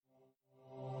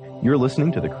You're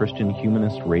listening to the Christian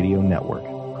Humanist Radio Network,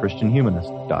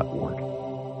 christianhumanist.org.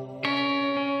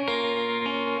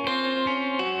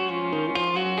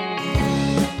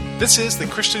 This is the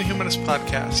Christian Humanist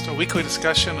Podcast, a weekly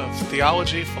discussion of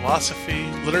theology, philosophy,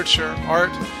 literature,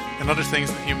 art, and other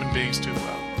things that human beings do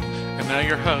well. And now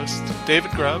your hosts,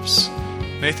 David Grubbs,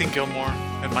 Nathan Gilmour,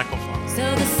 and Michael Farmer.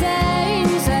 So the same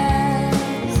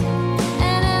says,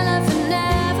 an elephant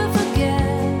never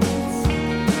forgets,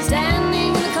 standing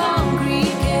in the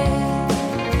concrete gate,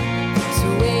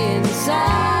 sway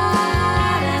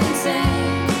inside and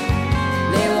insane.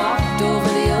 They walked over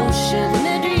the ocean,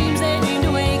 their dreams they dreamed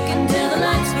awake until the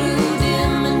lights grew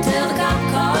dim, until the cop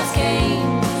cars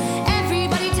came.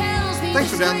 Everybody tells me.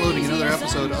 Thanks for downloading another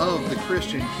episode of the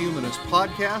Christian Humanist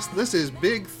Podcast. This is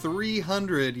Big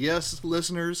 300. Yes,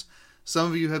 listeners, some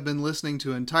of you have been listening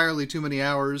to entirely too many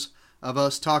hours of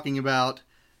us talking about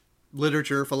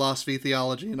literature, philosophy,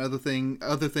 theology, and other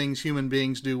things human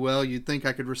beings do well. You'd think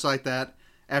I could recite that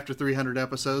after 300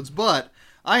 episodes, but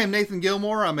I am Nathan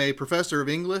Gilmour. I'm a professor of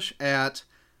English at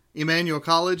Emmanuel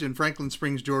College in Franklin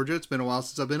Springs, Georgia. It's been a while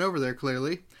since I've been over there,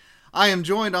 clearly. I am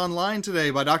joined online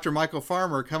today by Dr. Michael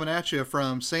Farmer, coming at you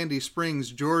from Sandy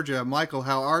Springs, Georgia. Michael,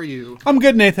 how are you? I'm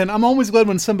good, Nathan. I'm always glad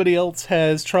when somebody else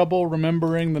has trouble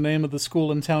remembering the name of the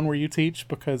school in town where you teach,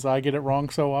 because I get it wrong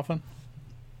so often.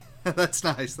 That's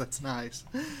nice.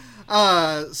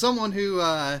 Someone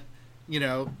who,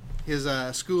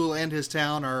 his school and his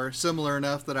town are similar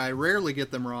enough that I rarely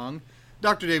get them wrong.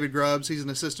 Dr. David Grubbs, he's an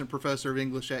assistant professor of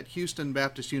English at Houston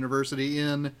Baptist University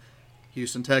in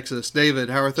Houston, Texas. David,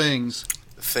 how are things?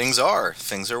 Things are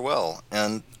well.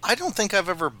 And I don't think I've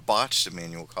ever botched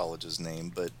Emmanuel College's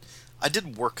name, but I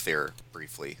did work there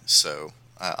briefly, so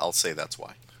I'll say that's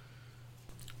why.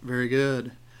 Very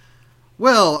good.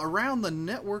 Well, around the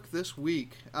network this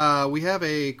week, we have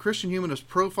a Christian Humanist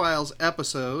Profiles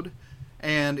episode,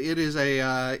 and it is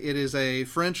a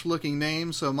French-looking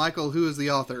name. So, Michael, who is the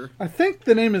author? I think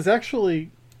the name is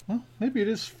actually, well, maybe it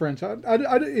is French.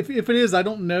 If it is, I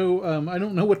don't know. I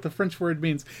don't know what the French word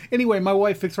means. Anyway, my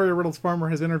wife, Victoria Reynolds Farmer,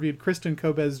 has interviewed Kristen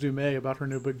Kobes-Dumé about her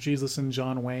new book, Jesus and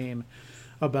John Wayne,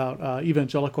 about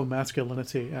evangelical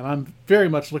masculinity. And I'm very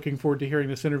much looking forward to hearing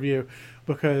this interview,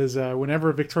 because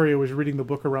whenever Victoria was reading the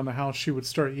book around the house, she would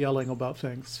start yelling about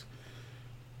things.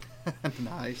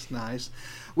 Nice.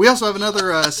 We also have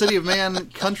another City of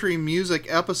Man country music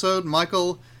episode.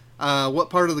 Michael, what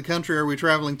part of the country are we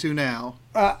traveling to now?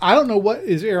 I don't know what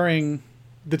is airing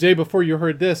the day before you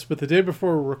heard this, but the day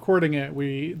before we're recording it,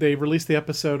 they released the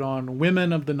episode on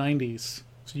women of the 90s.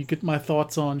 So you get my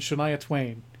thoughts on Shania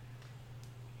Twain.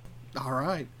 All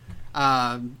right.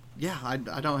 I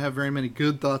don't have very many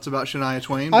good thoughts about Shania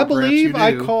Twain. But I believe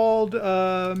I called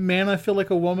Man, I Feel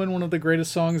Like a Woman one of the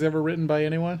greatest songs ever written by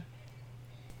anyone.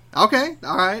 Okay,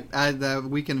 all right.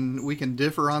 We can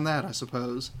differ on that, I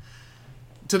suppose.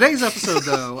 Today's episode,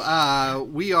 though,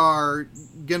 we are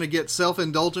going to get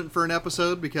self-indulgent for an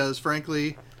episode because,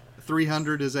 frankly,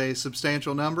 300 is a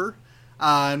substantial number.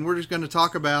 And we're just going to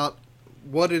talk about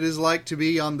what it is like to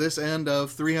be on this end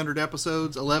of 300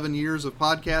 episodes, 11 years of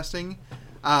podcasting.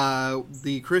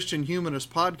 The Christian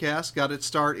Humanist Podcast got its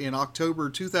start in October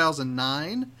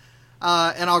 2009.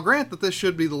 And I'll grant that this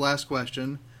should be the last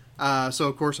question. So,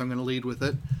 of course, I'm going to lead with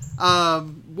it.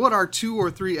 What are 2 or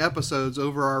 3 episodes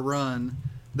over our run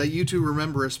that you two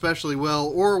remember especially well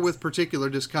or with particular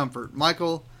discomfort?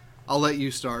 Michael, I'll let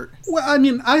you start. Well, I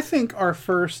mean, I think our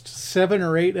first 7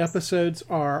 or 8 episodes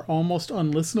are almost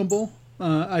unlistenable.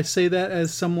 I say that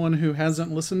as someone who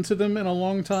hasn't listened to them in a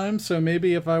long time, so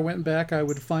maybe if I went back, I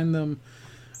would find them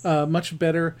much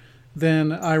better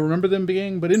than I remember them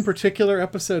being. But in particular,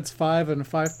 episodes 5 and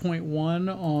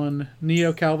 5.1 on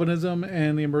Neo-Calvinism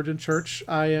and the emergent church,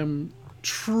 I am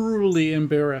truly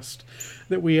embarrassed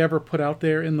that we ever put out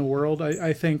there in the world.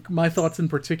 I think my thoughts in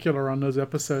particular on those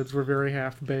episodes were very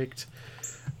half-baked.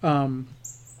 And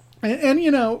you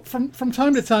know, from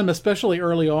time to time, especially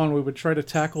early on, we would try to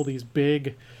tackle these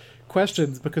big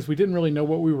questions because we didn't really know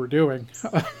what we were doing.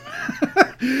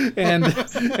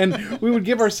 and we would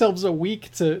give ourselves a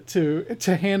week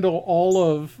to handle all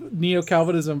of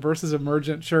Neo-Calvinism versus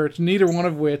emergent church, neither one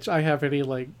of which I have any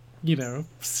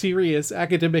serious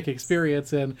academic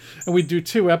experience in, and we'd do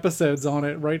 2 episodes on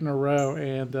it right in a row,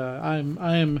 and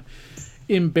I'm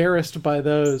embarrassed by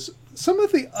those. Some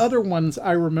of the other ones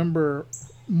I remember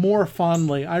more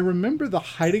fondly. I remember the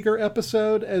Heidegger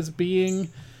episode as being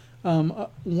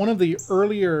one of the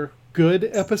earlier good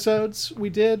episodes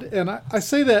we did, and I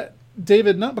say that,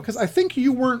 David, not because I think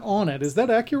you weren't on it. Is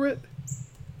that accurate?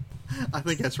 I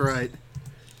think that's right.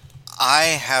 I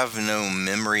have no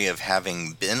memory of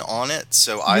having been on it,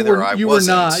 so You either were, I you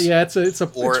wasn't, were not. Yeah, it's a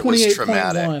or it was 28.1.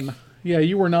 traumatic. Yeah,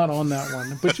 you were not on that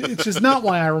one, which is not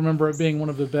why I remember it being one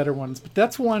of the better ones. But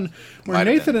that's one where Might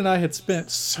have Nathan been. and I had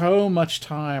spent so much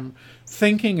time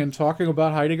thinking and talking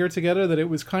about Heidegger together that it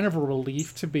was kind of a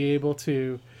relief to be able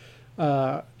to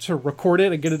record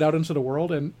it and get it out into the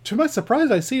world. And to my surprise,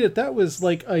 I see that was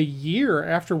like a year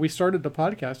after we started the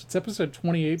podcast. It's episode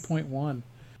 28.1.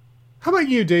 How about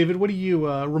you, David? What do you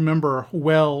remember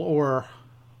well or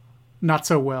not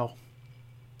so well?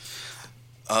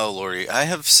 Oh, Lordy. I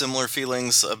have similar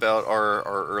feelings about our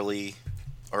early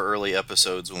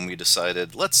episodes when we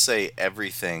decided, let's say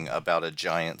everything about a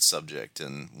giant subject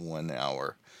in 1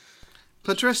 hour.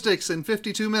 Patristics in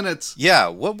 52 minutes. Yeah,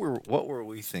 what were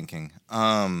we thinking?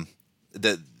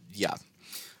 The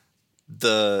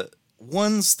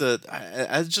ones that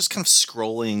I was just kind of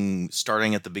scrolling,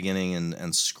 starting at the beginning and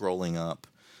scrolling up.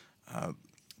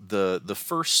 The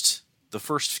first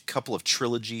couple of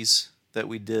trilogies that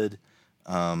we did,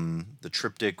 the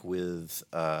triptych with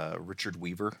Richard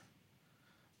Weaver.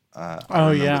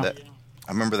 I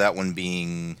remember that one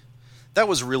being, that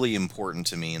was really important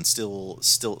to me and still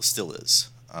is.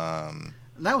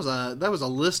 That was a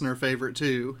listener favorite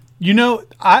too. You know,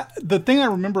 the thing I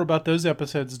remember about those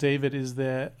episodes, David, is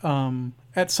that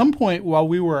at some point while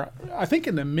we were, I think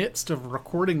in the midst of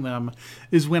recording them,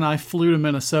 is when I flew to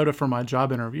Minnesota for my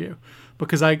job interview.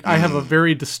 Because I have a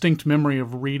very distinct memory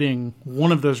of reading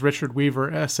one of those Richard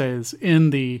Weaver essays in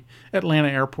the Atlanta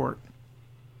airport.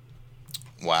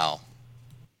 Wow.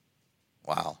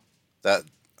 That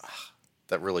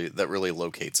really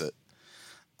locates it.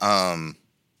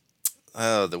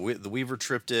 The Weaver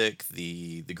triptych,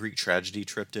 the Greek tragedy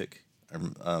triptych,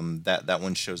 that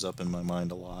one shows up in my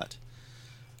mind a lot.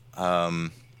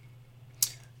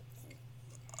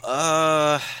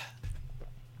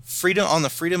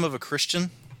 Freedom of a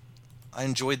Christian. I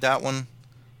enjoyed that one.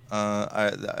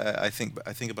 I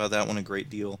think about that one a great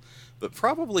deal, but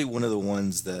probably one of the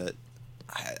ones that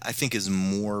I think is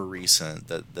more recent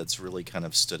that's really kind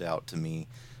of stood out to me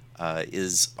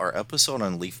is our episode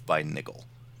on Leaf by Niggle.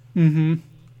 Mm-hmm.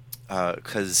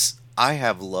 Because I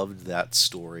have loved that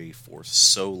story for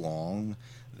so long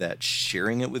that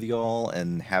sharing it with y'all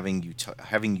and having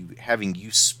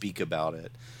you speak about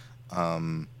it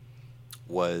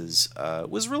was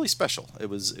really special. It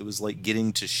was like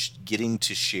getting to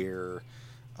share,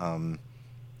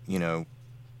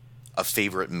 a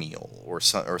favorite meal or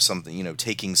something,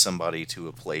 taking somebody to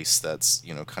a place that's,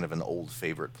 kind of an old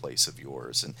favorite place of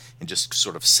yours and just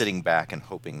sort of sitting back and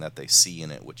hoping that they see in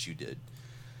it what you did.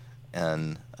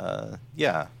 And,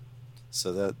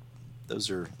 so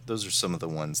those are some of the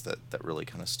ones that really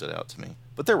kind of stood out to me,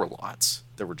 but there were lots.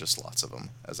 There were just lots of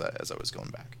them as I was going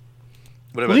back.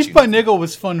 What about Leaf you? by Niggle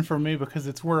was fun for me because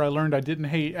it's where I learned I didn't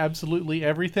hate absolutely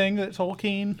everything that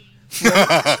Tolkien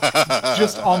wrote.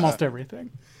 Just almost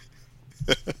everything.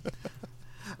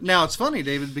 Now it's funny,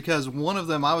 David, because one of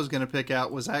them I was going to pick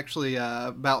out was actually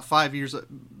about 5 years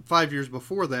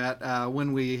before that,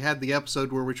 when we had the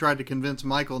episode where we tried to convince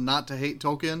Michael not to hate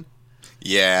Tolkien.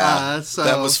 Yeah, So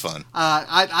that was fun.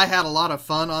 I had a lot of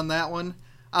fun on that one,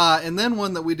 and then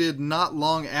one that we did not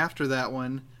long after that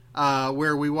one,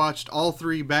 where we watched all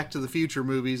 3 Back to the Future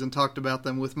movies and talked about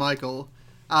them with Michael.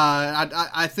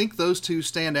 I think those two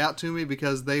stand out to me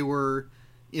because they were,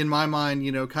 in my mind,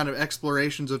 kind of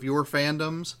explorations of your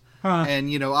fandoms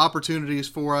and, opportunities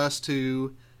for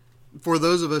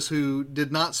those of us who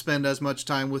did not spend as much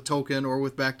time with Tolkien or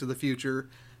with Back to the Future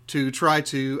to try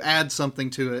to add something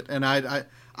to it. And I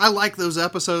like those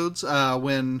episodes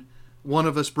when one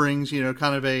of us brings,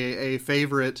 kind of a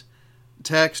favorite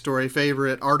text or a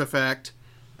favorite artifact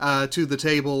to the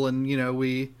table, and,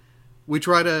 we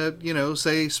try to,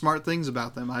 say smart things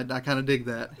about them. I kind of dig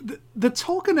that. The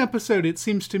Tolkien episode, it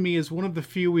seems to me, is one of the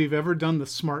few we've ever done the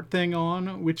smart thing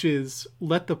on, which is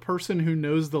let the person who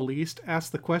knows the least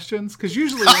ask the questions. Because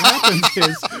usually what happens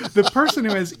is the person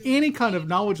who has any kind of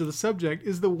knowledge of the subject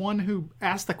is the one who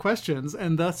asks the questions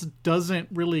and thus doesn't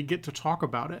really get to talk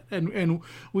about it. And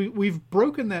we've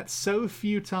broken that so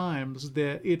few times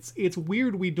that it's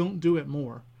weird we don't do it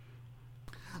more.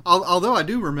 Although I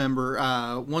do remember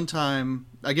one time,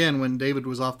 again, when David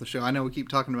was off the show. I know we keep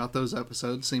talking about those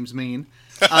episodes, seems mean.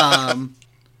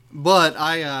 But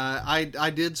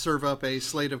I did serve up a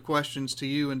slate of questions to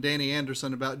you and Danny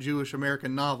Anderson about Jewish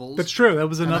American novels. That's true. That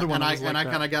was another one. I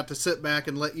kind of got to sit back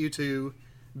and let you two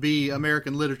be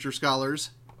American literature scholars.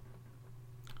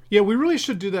 Yeah, we really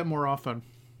should do that more often.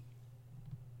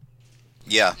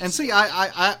 Yeah. And see,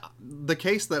 I the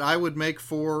case that I would make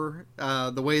for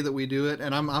the way that we do it,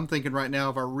 and I'm thinking right now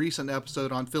of our recent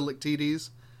episode on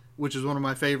Philoctetes, which is one of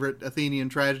my favorite Athenian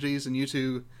tragedies, and you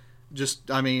two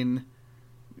just, I mean,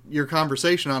 your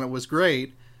conversation on it was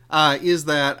great, is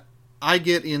that I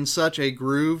get in such a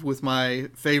groove with my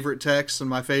favorite texts and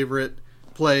my favorite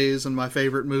plays and my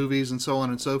favorite movies and so on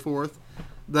and so forth,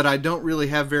 that I don't really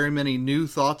have very many new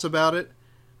thoughts about it.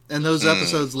 And those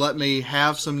episodes let me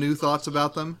have some new thoughts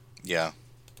about them. Yeah.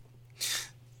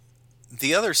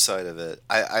 The other side of it,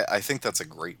 I think that's a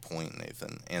great point,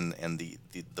 Nathan. And the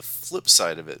flip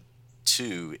side of it,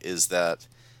 too, is that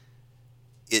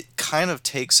it kind of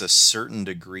takes a certain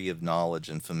degree of knowledge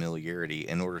and familiarity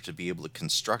in order to be able to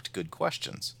construct good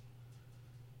questions.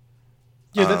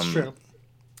 Yeah, that's true.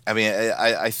 I mean,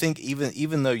 I think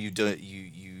even though you're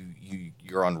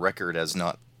on record as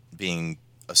not being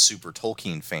a super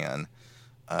Tolkien fan,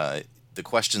 the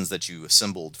questions that you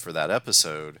assembled for that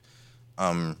episode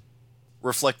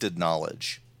reflected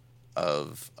knowledge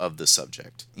of the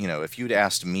subject. You know, if you'd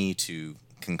asked me to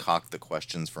concoct the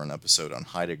questions for an episode on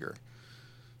Heidegger.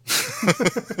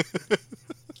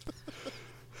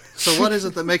 So what is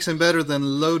it that makes him better than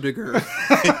Lodiger?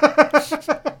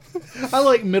 I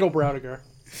like Middlebrowdiger.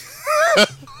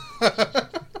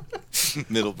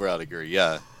 Middlebrowdiger,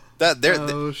 yeah.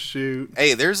 Shoot.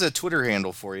 Hey, there's a Twitter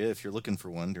handle for you if you're looking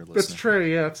for one, dear listener. That's true,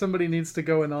 yeah. If somebody needs to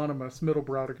go anonymous,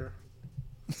 Middlebrowdiger.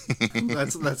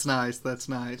 That's nice. That's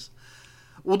nice.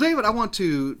 Well, David, I want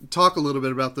to talk a little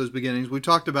bit about those beginnings. We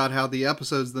talked about how the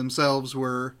episodes themselves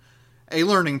were a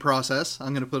learning process.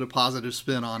 I'm going to put a positive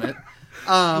spin on it.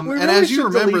 And really as you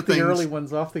remember delete things, the early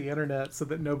ones off the internet so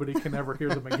that nobody can ever hear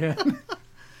them again.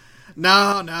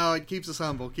 No, it keeps us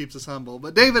humble,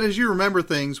 But David, as you remember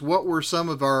things, what were some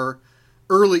of our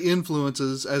early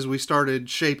influences as we started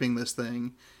shaping this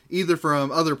thing? Either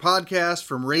from other podcasts,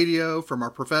 from radio, from our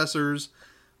professors,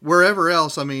 wherever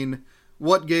else. I mean,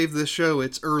 what gave this show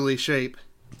its early shape?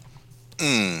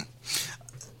 Now,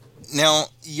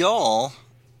 y'all,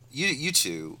 you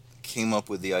two came up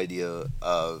with the idea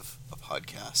of a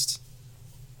podcast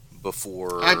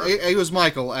before... It was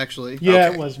Michael, actually. Yeah,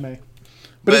 Okay. it was me.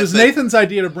 But it was Nathan's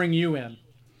idea to bring you in.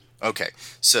 Okay,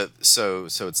 so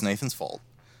it's Nathan's fault.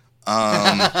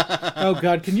 Oh,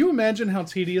 God. Can you imagine how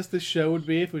tedious this show would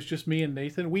be if it was just me and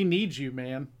Nathan? We need you,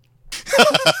 man.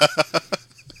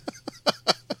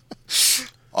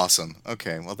 Awesome.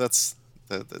 Okay, well it's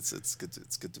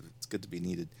good to be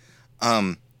needed.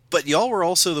 But y'all were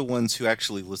also the ones who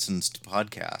actually listened to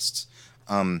podcasts.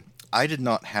 I did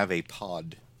not have a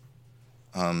pod.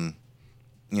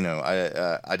 You know,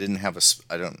 I didn't have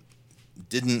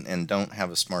didn't and don't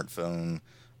have a smartphone.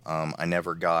 I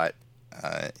never got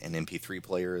an MP3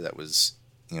 player that was,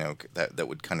 you know, that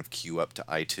would kind of queue up to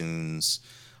iTunes.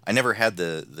 I never had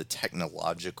the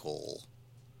technological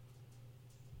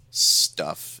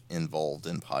stuff involved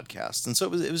in podcasts, and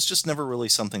so it was just never really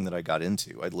something that I got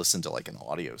into. I'd listen to like an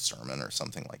audio sermon or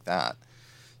something like that.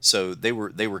 So they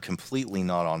were completely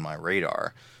not on my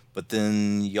radar. But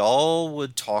then y'all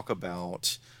would talk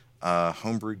about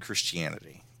homebrewed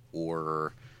Christianity,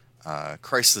 or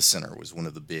Christ the Sinner was one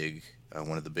of the big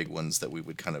ones that we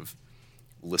would kind of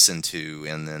listen to,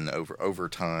 and then over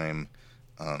time,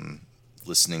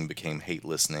 listening became hate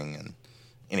listening, and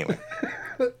anyway.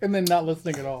 And then not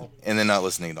listening at all.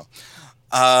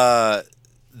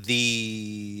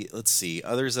 Let's see,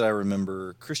 others that I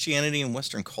remember: Christianity and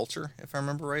Western Culture, if I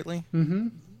remember rightly. Mm-hmm.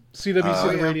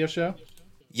 CWC, the radio show?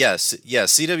 Yes,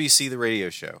 CWC, the radio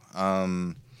show.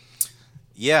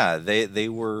 Yeah, they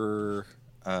were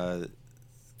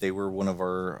one of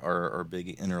our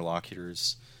big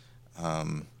interlocutors.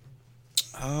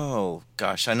 Oh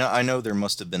gosh, I know there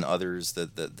must have been others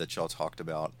that y'all talked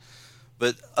about,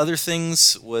 but other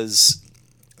things was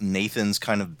Nathan's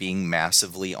kind of being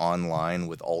massively online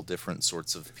with all different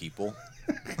sorts of people.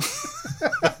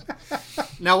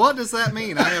 Now, what does that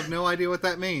mean? I have no idea what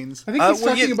that means. I think he's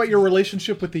talking about your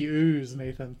relationship with the ooze,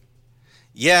 Nathan.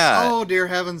 Yeah. Oh, dear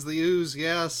heavens, the ooze,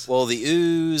 yes. Well, the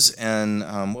ooze, and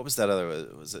what was that other?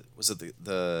 Was it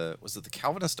the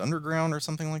Calvinist Underground or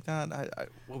something like that?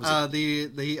 What was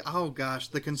it?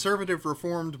 The Conservative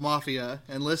Reformed Mafia.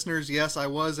 And listeners, yes, I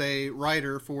was a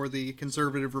writer for the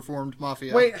Conservative Reformed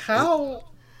Mafia. Wait, how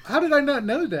did I not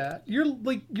know that?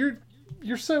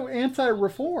 You're so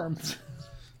anti-reformed.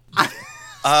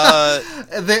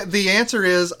 The answer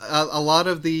is a lot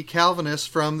of the Calvinists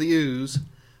from the ooze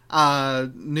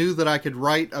knew that I could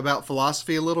write about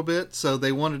philosophy a little bit, so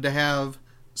they wanted to have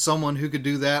someone who could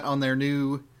do that on their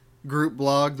new group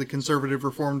blog, the Conservative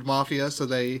Reformed Mafia, so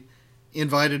they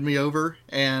invited me over,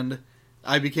 and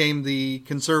I became the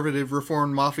conservative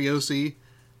reformed mafiosi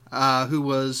who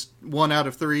was 1 out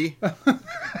of 3.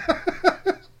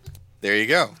 There you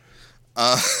go.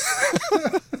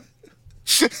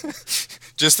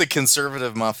 Just the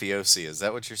conservative mafiosi. Is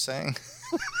that what you're saying?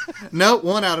 No,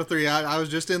 1 out of 3. I was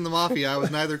just in the mafia. I was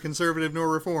neither conservative nor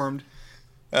reformed.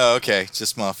 Oh, okay.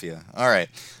 Just mafia. All right.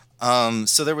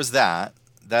 So there was that.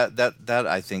 That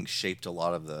I think shaped a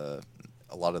lot of the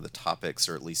topics,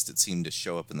 or at least it seemed to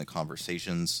show up in the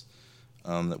conversations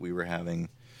that we were having.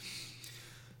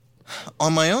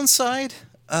 On my own side,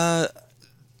 and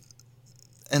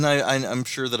I'm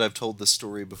sure that I've told this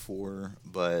story before,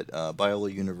 but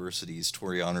Biola University's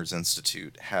Torrey Honors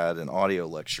Institute had an audio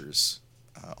lectures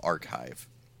archive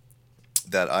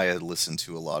that I had listened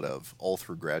to a lot of all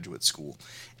through graduate school,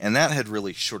 and that had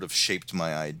really sort of shaped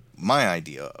my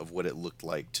idea of what it looked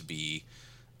like to be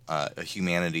a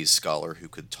humanities scholar who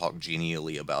could talk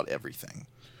genially about everything.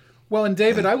 Well, and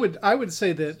David, I would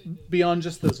say that beyond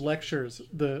just those lectures,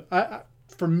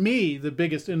 for me, the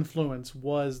biggest influence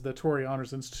was the Torrey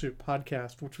Honors Institute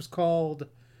podcast, which was called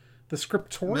The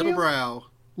Scriptorium? Middlebrow.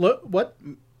 What?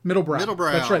 Middlebrow.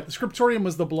 Middlebrow. That's right. The Scriptorium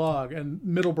was the blog, and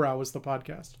Middlebrow was the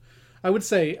podcast. I would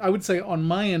say on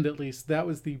my end at least, that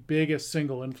was the biggest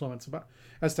single influence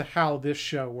as to how this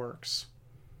show works.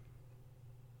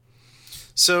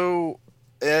 So,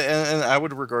 and I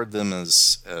would regard them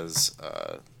as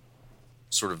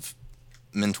sort of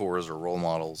mentors or role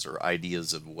models or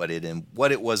ideas of what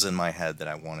it was in my head that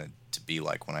I wanted to be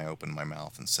like when I opened my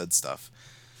mouth and said stuff.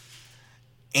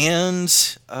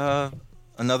 And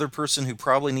another person who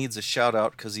probably needs a shout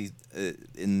out because he,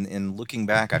 in looking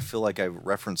back, I feel like I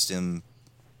referenced him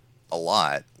a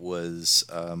lot, was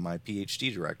my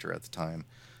PhD director at the time,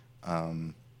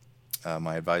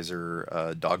 my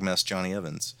advisor, Dogmess Johnny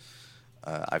Evans.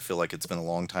 I feel like it's been a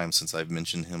long time since I've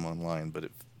mentioned him online, but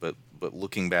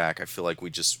looking back, I feel like we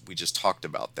just talked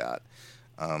about that.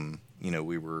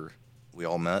 We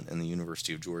all met in the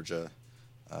University of Georgia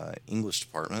English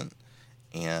department,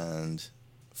 and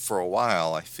for a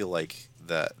while, I feel like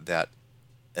that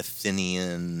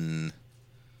Athenian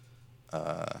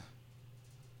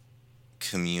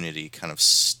community kind of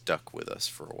stuck with us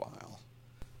for a while.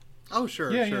 Oh,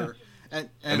 sure, Yeah, sure. yeah. And,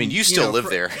 I mean, you still live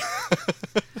there.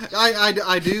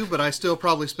 I do, but I still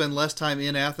probably spend less time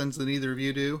in Athens than either of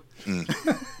you do.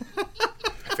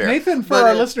 Fair. Nathan, for But,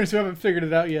 our listeners who haven't figured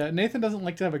it out yet, Nathan doesn't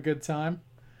like to have a good time.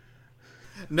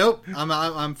 Nope,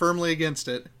 I'm firmly against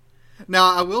it.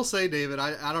 Now, I will say, David,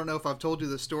 I don't know if I've told you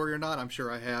this story or not. I'm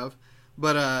sure I have.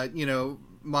 But,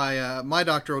 my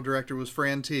doctoral director was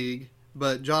Fran Teague,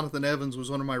 but Jonathan Evans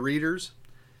was one of my readers.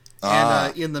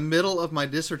 And in the middle of my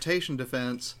dissertation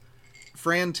defense,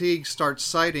 Fran Teague starts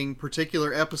citing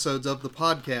particular episodes of the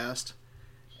podcast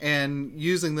and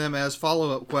using them as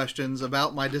follow-up questions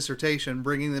about my dissertation,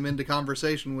 bringing them into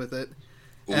conversation with it.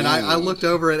 And I looked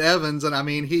over at Evans, and I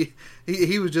mean,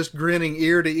 he was just grinning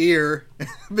ear to ear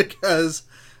because,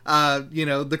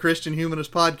 the Christian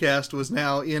Humanist Podcast was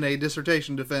now in a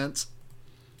dissertation defense.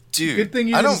 Dude, Good thing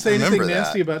you I didn't don't say anything remember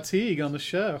nasty that. about Teague on the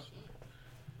show.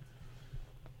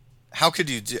 How could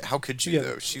you, Yeah,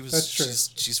 though? She was, that's true.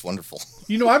 She's wonderful.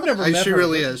 I've never met her. She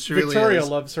really but is. She really Victoria is.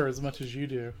 loves her as much as you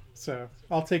do, so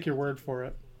I'll take your word for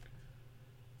it.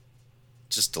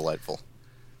 Just delightful.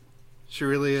 She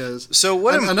really is. So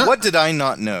what did I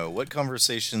not know? What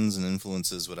conversations and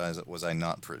influences was I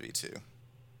not privy to?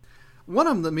 One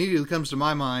of them that immediately comes to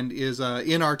my mind is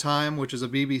In Our Time, which is a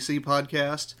BBC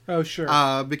podcast. Oh, sure.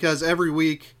 Because every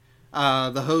week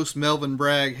the host, Melvin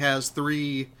Bragg, has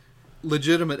 3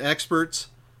 legitimate experts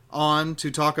on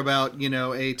to talk about,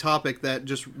 a topic that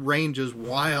just ranges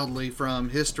wildly from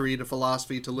history to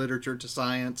philosophy to literature to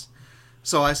science.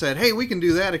 So I said, hey, we can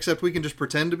do that, except we can just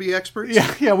pretend to be experts.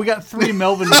 Yeah, we got 3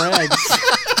 Melvin Braggs.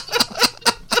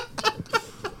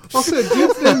 Also,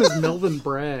 dude's name is Melvin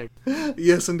Bragg.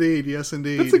 Yes, indeed. Yes,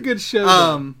 indeed. That's a good show.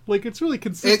 Though. It's really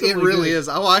consistent. It really is.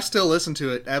 Oh, I still listen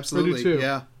to it. Absolutely. I do too.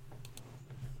 Yeah.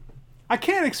 I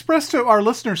can't express to our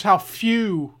listeners how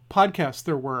few podcasts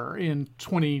there were in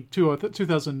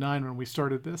 2009 when we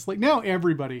started this. Like, now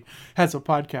everybody has a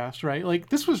podcast, right? Like,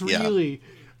 this was really,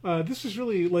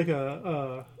 like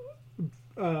a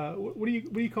what do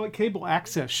you call it? Cable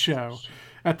access show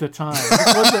at the time.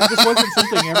 This wasn't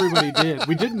something everybody did.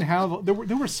 We didn't have. There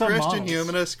were some Christian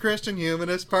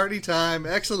Humanist, party time,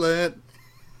 excellent.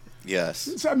 Yes.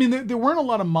 So, I mean, there weren't a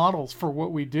lot of models for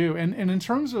what we do, and in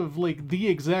terms of like the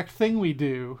exact thing we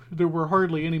do, there were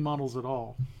hardly any models at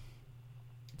all.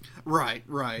 Right.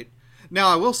 Now,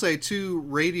 I will say 2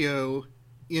 radio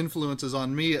influences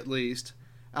on me, at least.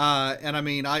 And I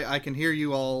mean, I can hear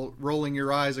you all rolling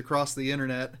your eyes across the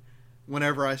internet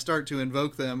whenever I start to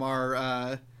invoke them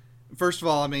are, first of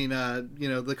all, I mean,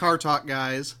 the Car Talk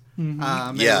guys.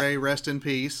 May Ray rest in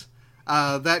peace.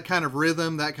 That kind of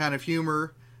rhythm, that kind of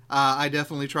humor, I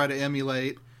definitely try to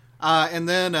emulate. And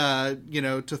then,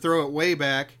 to throw it way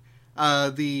back,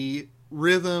 the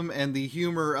rhythm and the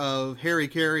humor of Harry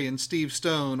Carey and Steve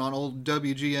Stone on old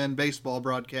WGN baseball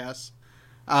broadcasts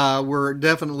were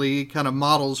definitely kind of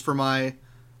models for my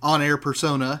on-air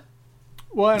persona.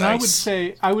 Well, and Nice.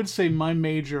 I would say my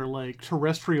major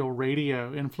terrestrial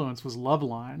radio influence was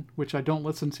Loveline, which I don't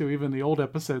listen to even the old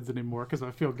episodes anymore because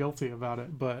I feel guilty about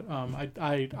it. But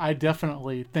I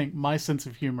definitely think my sense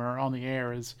of humor on the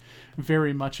air is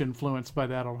very much influenced by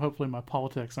that. Or hopefully my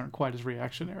politics aren't quite as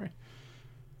reactionary.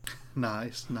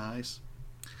 Nice.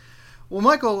 Well,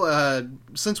 Michael,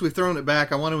 since we've thrown it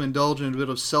back, I want to indulge in a bit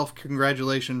of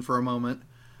self-congratulation for a moment.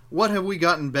 What have we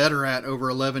gotten better at over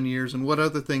 11 years, and what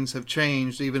other things have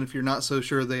changed, even if you're not so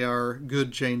sure they are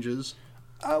good changes?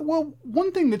 Well,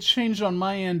 one thing that's changed on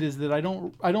my end is that I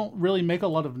don't really make a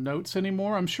lot of notes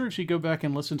anymore. I'm sure if you go back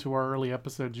and listen to our early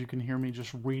episodes, you can hear me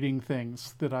just reading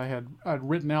things that I'd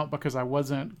written out because I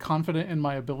wasn't confident in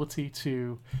my ability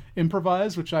to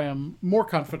improvise, which I am more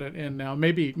confident in now,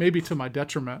 maybe to my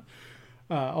detriment.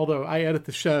 Although I edit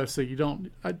the show, so you don't...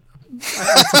 I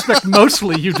suspect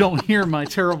mostly you don't hear my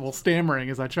terrible stammering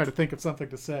as I try to think of something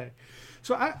to say.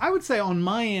 So I would say on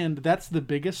my end, that's the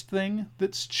biggest thing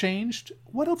that's changed.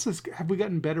 What else have we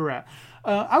gotten better at?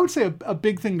 I would say a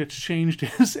big thing that's changed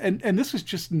is, and this is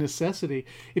just necessity,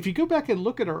 if you go back and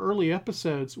look at our early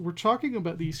episodes, we're talking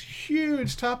about these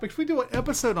huge topics. We do an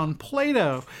episode on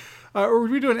Plato, or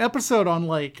we do an episode on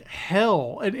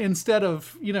hell, and instead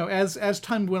of as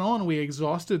time went on, we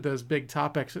exhausted those big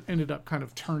topics. It ended up kind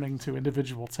of turning to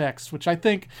individual texts, which I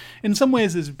think in some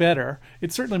ways is better.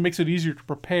 It certainly makes it easier to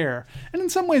prepare, and in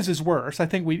some ways is worse. I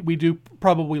think we do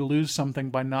probably lose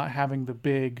something by not having the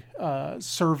big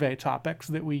survey topics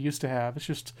that we used to have. It's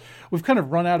just we've kind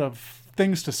of run out of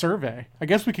things to survey. I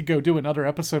guess we could go do another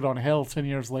episode on hell 10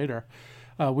 years later.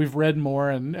 We've read more,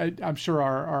 and I'm sure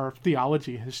our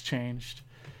theology has changed.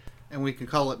 And we can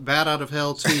call it Bat Out of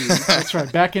Hell 2. That's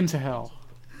right, back into hell.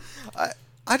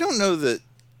 I don't know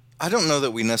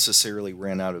that we necessarily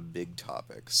ran out of big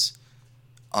topics.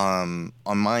 On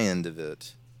my end of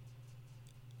it,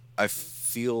 I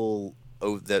feel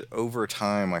that over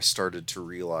time I started to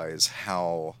realize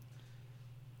how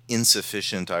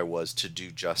insufficient I was to do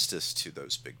justice to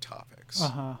those big topics.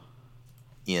 Uh-huh.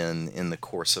 In the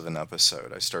course of an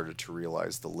episode, I started to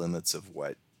realize the limits of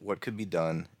what could be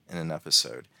done in an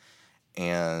episode.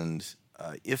 And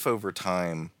if over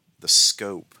time the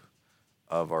scope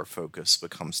of our focus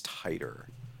becomes tighter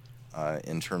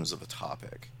in terms of a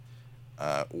topic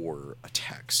or a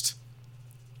text,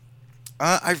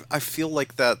 I feel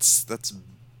like that's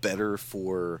better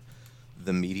for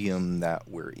the medium that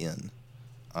we're in.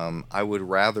 I would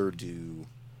rather do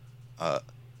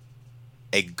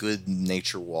a good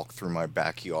nature walk through my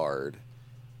backyard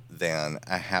than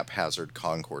a haphazard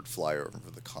Concorde flyover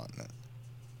of the continent.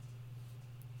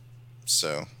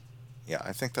 So, yeah,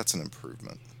 I think that's an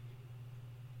improvement.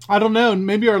 I don't know.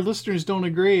 Maybe our listeners don't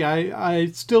agree. I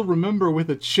still remember with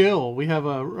a chill, we have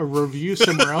a review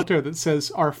somewhere out there that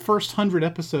says our first 100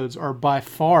 episodes are by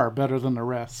far better than the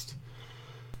rest.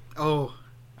 Oh,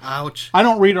 ouch. I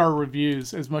don't read our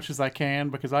reviews as much as I can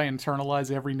because I internalize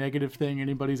every negative thing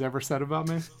anybody's ever said about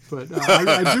me. But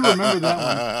I do remember that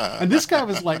one. And this guy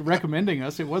was recommending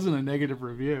us. It wasn't a negative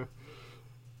review.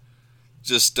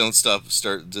 Just don't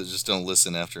just don't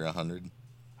listen after 100.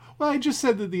 Well, I just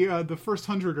said that the first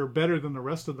 100 are better than the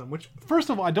rest of them, which,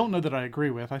 first of all, I don't know that I agree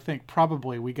with. I think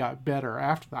probably we got better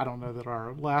after that. I don't know that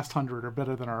our last 100 are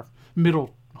better than our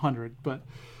middle 100, but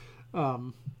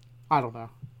I don't know.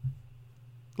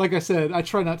 Like I said, I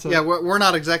try not to... Yeah, we're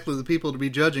not exactly the people to be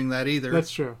judging that either.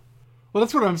 That's true. Well,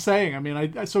 that's what I'm saying. I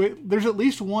mean, there's at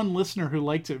least one listener who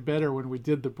liked it better when we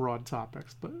did the broad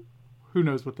topics, but who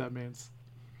knows what that means.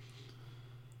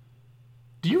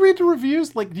 Do you read the reviews?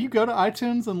 Do you go to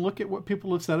iTunes and look at what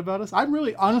people have said about us? I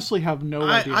really honestly have no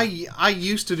idea. I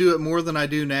used to do it more than I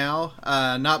do now,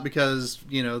 not because,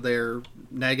 they're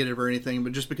negative or anything,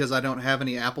 but just because I don't have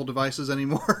any Apple devices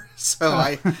anymore.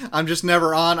 So I'm just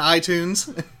never on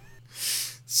iTunes.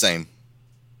 Same.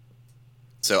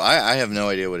 So I have no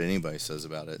idea what anybody says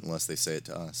about it unless they say it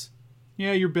to us.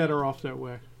 Yeah, you're better off that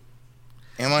way.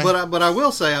 Am I? But I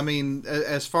will say, I mean,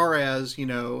 as far as,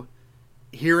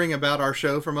 hearing about our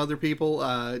show from other people,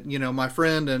 my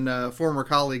friend and former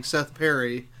colleague Seth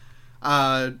Perry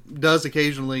does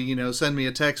occasionally, send me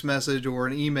a text message or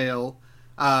an email,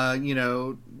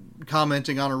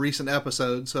 commenting on a recent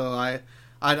episode. So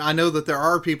I know that there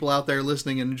are people out there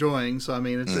listening and enjoying, so I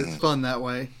mean, it's fun that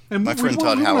way. And My friend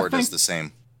Todd Howard does the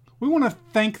same. We want to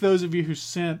thank those of you who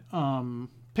sent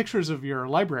pictures of your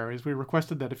libraries. We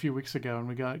requested that a few weeks ago, and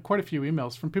we got quite a few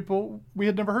emails from people we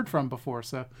had never heard from before.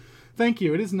 So thank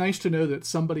you. It is nice to know that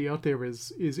somebody out there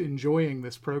is enjoying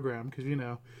this program, because, you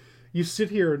know, you sit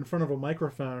here in front of a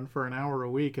microphone for an hour a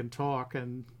week and talk,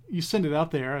 and you send it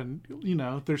out there, and, you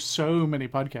know, there's so many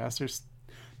podcasts. There's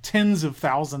tens of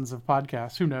thousands of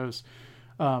podcasts. Who knows?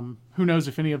 Who knows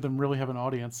if any of them really have an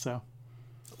audience? So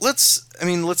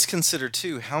Let's consider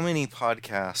too how many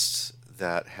podcasts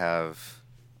that have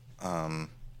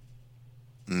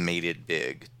made it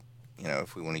big, you know,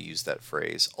 if we want to use that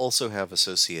phrase, also have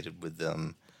associated with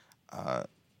them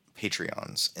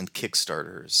Patreons and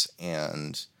Kickstarters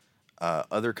and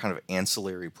other kind of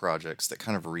ancillary projects that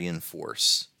kind of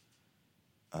reinforce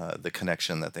the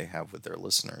connection that they have with their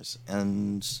listeners.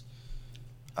 And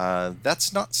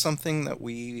that's not something that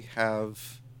we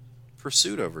have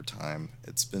pursued over time.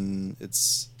 It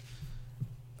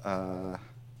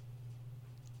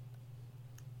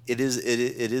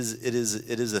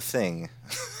is a thing.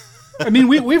 I mean,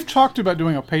 we've talked about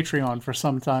doing a Patreon for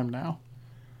some time now.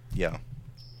 Yeah.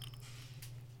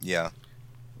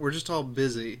 We're just all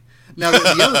busy. Now,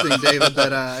 the other thing, David,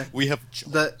 that we have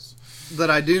that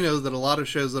I do know that a lot of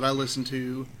shows that I listen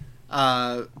to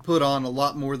put on a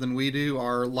lot more than we do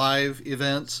are live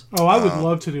events. Oh, I would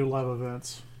love to do live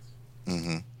events.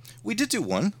 Mm-hmm. We did do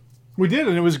one. We did,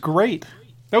 and it was great.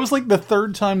 That was like the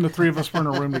third time the three of us were in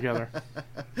a room together.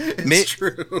 It's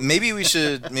true. Maybe we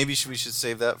should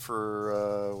save that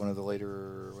for one of the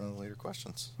later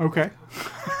questions. Okay.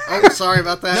 Oh, sorry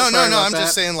about that. No. I'm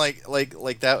just saying, like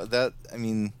that. I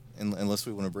mean, unless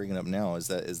we want to bring it up now, is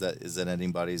that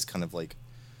anybody's kind of like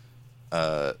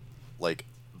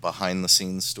behind the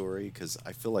scenes story? Because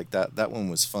I feel like that one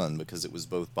was fun because it was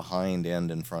both behind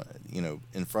and in front, you know,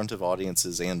 in front of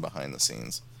audiences and behind the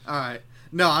scenes. All right.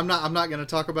 No, I'm not going to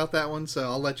talk about that one, so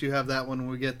I'll let you have that one when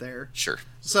we get there. Sure.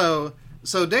 So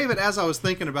David, as I was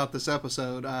thinking about this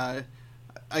episode, a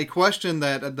question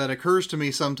that occurs to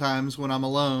me sometimes when I'm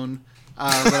alone,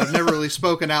 but I've never really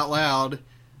spoken out loud,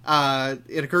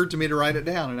 it occurred to me to write it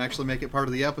down and actually make it part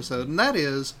of the episode, and that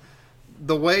is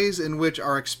the ways in which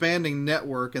our expanding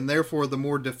network, and therefore the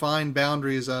more defined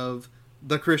boundaries of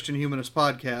the Christian Humanist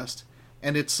Podcast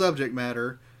and its subject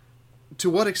matter, to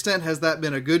what extent has that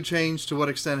been a good change? To what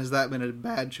extent has that been a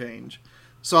bad change?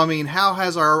 So, I mean, how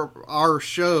has our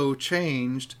show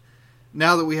changed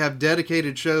now that we have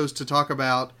dedicated shows to talk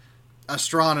about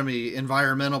astronomy,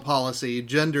 environmental policy,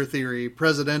 gender theory,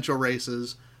 presidential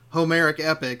races, Homeric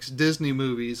epics, Disney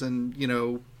movies, and, you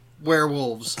know,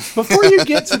 werewolves? Before you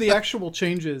get to the actual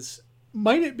changes,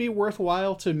 might it be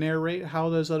worthwhile to narrate how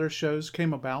those other shows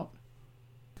came about?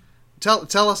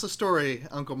 Tell us a story,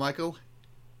 Uncle Michael.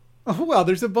 Oh, well,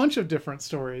 there's a bunch of different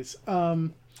stories.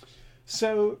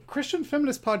 So Christian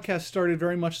Feminist Podcast started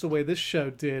very much the way this show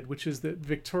did, which is that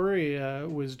Victoria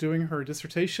was doing her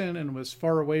dissertation and was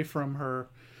far away from her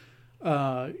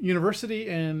university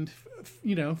and,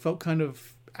 you know, felt kind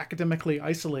of academically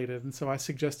isolated. And so I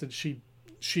suggested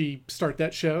she start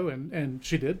that show, and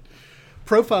she did.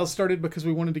 Profile started because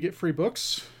we wanted to get free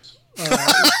books,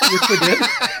 which we did.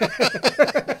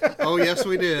 Oh, yes,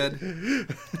 we did.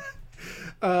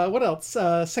 What else?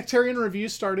 Sectarian Review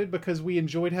started because we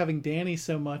enjoyed having Danny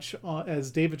so much as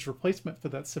David's replacement for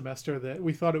that semester that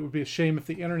we thought it would be a shame if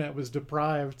the internet was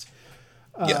deprived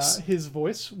his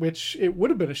voice, which it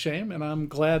would have been a shame, and I'm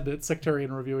glad that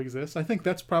Sectarian Review exists. I think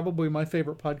that's probably my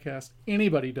favorite podcast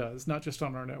anybody does, not just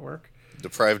on our network.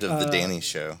 Deprived of the Danny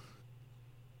Show.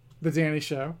 The Danny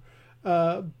Show.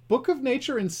 Book of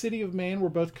Nature and City of Man were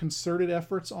both concerted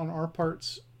efforts on our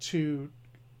parts to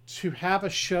have a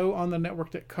show on the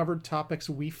network that covered topics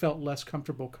we felt less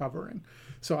comfortable covering.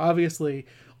 So obviously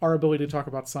our ability to talk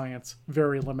about science,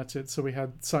 very limited. So we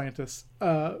had scientists.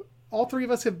 All three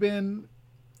of us have been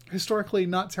historically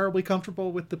not terribly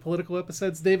comfortable with the political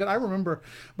episodes. David, I remember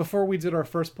before we did our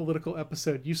first political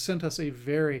episode, you sent us a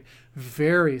very,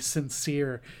 very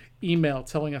sincere email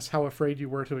telling us how afraid you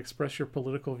were to express your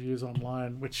political views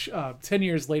online, which 10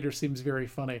 years later seems very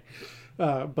funny.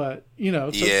 But, you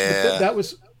know, so yeah.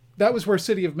 That was where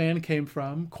City of Man came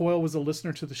from. Coyle was a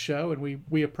listener to the show, and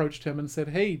we approached him and said,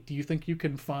 "Hey, do you think you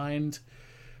can find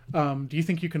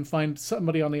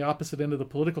somebody on the opposite end of the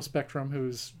political spectrum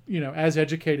who's, you know, as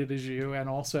educated as you and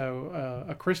also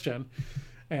a Christian?"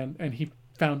 And he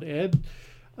found Ed.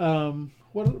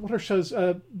 What are shows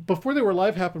before they were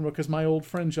live happened because my old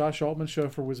friend Josh Altman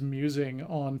Schofer was musing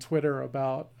on Twitter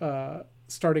about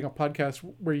starting a podcast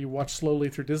where you watch slowly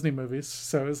through Disney movies.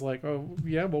 So it's like, oh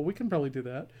yeah, well, we can probably do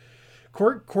that.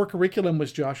 Core curriculum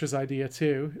was Josh's idea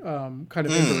too, kind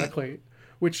of indirectly.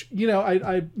 Which,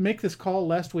 I make this call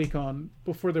last week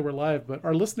before they were live, but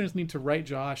our listeners need to write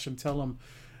Josh and tell him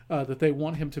that they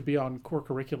want him to be on Core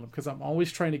Curriculum, because I'm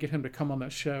always trying to get him to come on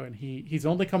that show, and he's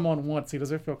only come on once. He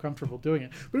doesn't feel comfortable doing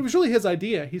it. But it was really his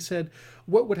idea. He said,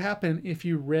 what would happen if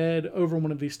you read over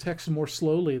one of these texts more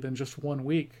slowly than just 1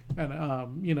 week? And,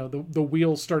 the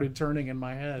wheels started turning in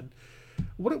my head.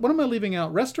 What am I leaving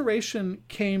out? Restoration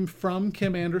came from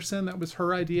Kim Anderson. That was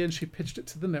her idea, and she pitched it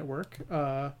to the network.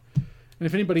 And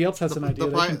if anybody else has an idea,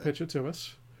 they can pitch it to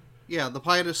us. Yeah, the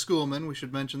Pietist Schoolman. We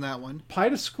should mention that one.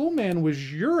 Pietist Schoolman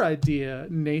was your idea,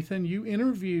 Nathan. You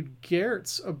interviewed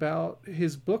Gertz about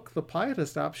his book, The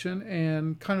Pietist Option,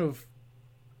 and kind of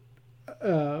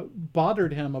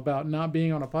bothered him about not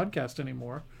being on a podcast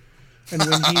anymore. And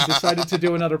when he decided to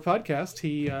do another podcast,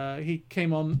 he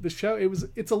came on the show.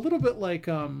 It's a little bit like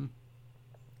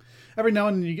every now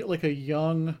and then you get like a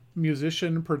young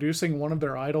musician producing one of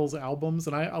their idols' albums,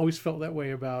 and I always felt that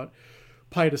way about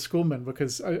Pietist Schoolman,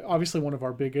 because obviously one of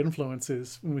our big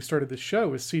influences when we started this show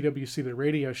was CWC, the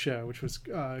radio show, which was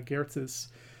Gertz's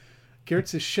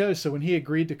show. So when he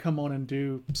agreed to come on and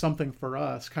do something for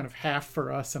us, kind of half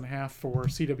for us and half for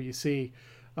CWC,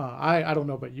 I don't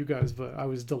know about you guys, but I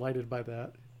was delighted by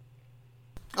that.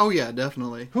 Oh yeah,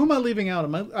 definitely. Who am I leaving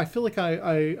out? I feel like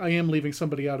I am leaving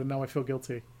somebody out, and now I feel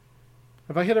guilty.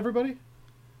 Have I hit everybody?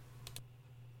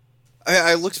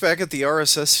 I looked back at the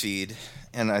RSS feed,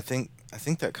 and I think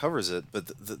that covers it. But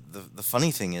the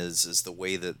funny thing is the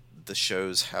way that the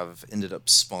shows have ended up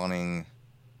spawning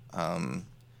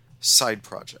side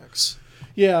projects.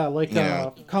 Yeah, like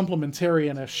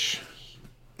complementarian-ish.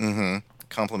 Mm-hmm.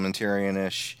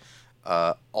 Complementarian-ish.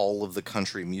 All of the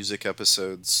country music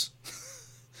episodes.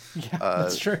 Yeah,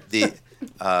 that's true.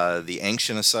 The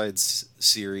Ancient Asides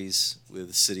series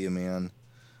with City of Man.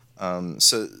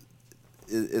 So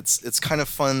it's kind of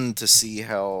fun to see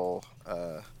how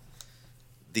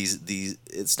these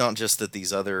it's not just that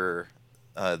these other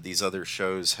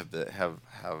shows have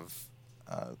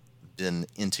been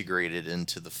integrated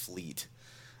into the fleet,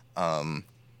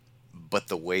 but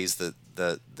the ways that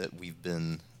we've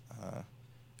been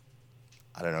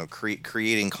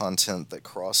creating content that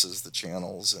crosses the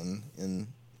channels in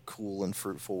cool and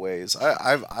fruitful ways.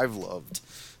 I've loved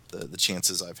the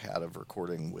chances I've had of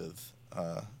recording with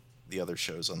the other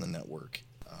shows on the network.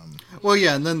 Well,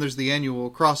 yeah, and then there's the annual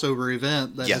crossover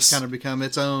event that has kind of become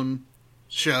its own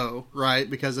show, right?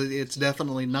 Because it's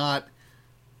definitely not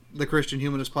the Christian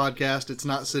Humanist Podcast. It's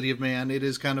not City of Man. It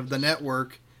is kind of the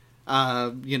network,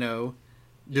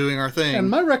 doing our thing. And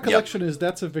my recollection is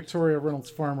that's a Victoria Reynolds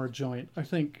Farmer joint. I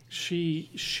think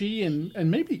she and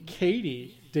maybe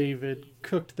Katie David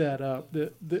cooked that up.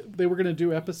 They were going to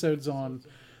do episodes on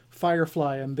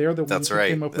Firefly, and they're the ones who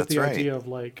came up with the idea of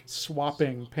like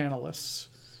swapping panelists,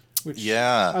 which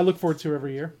I look forward to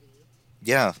every year.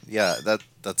 Yeah,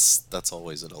 that's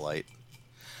always a delight.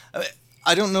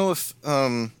 I don't know if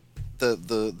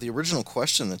the original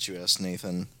question that you asked,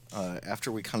 Nathan,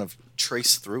 after we kind of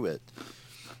trace through it,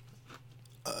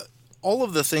 all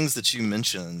of the things that you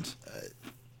mentioned,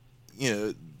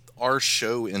 our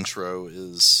show intro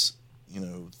is,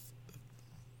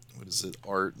 what is it,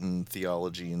 art and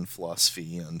theology and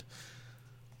philosophy and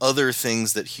other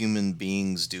things that human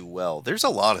beings do well. There's a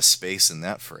lot of space in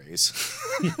that phrase.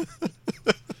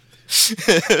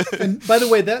 And by the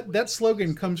way, that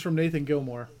slogan comes from Nathan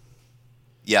Gilmour.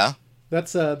 Yeah.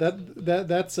 That's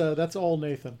all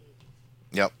Nathan.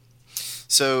 Yep.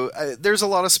 So there's a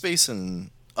lot of space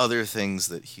in other things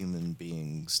that human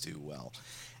beings do well.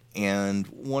 And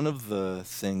one of the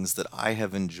things that I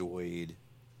have enjoyed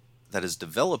that has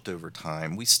developed over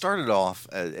time, we started off,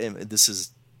 and this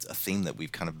is a theme that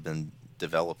we've kind of been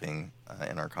developing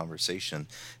in our conversation,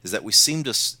 is that we seemed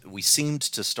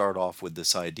to start off with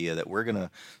this idea that we're going to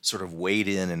sort of wade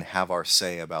in and have our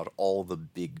say about all the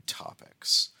big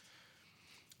topics.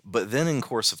 But then in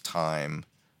course of time,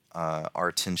 our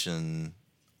attention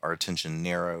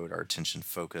narrowed, our attention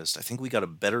focused. I think we got a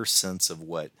better sense of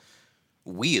what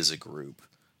we as a group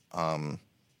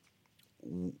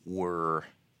were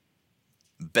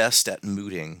best at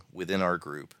mooting within our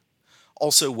group.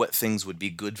 Also, what things would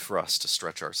be good for us to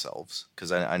stretch ourselves.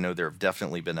 Because I know there have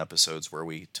definitely been episodes where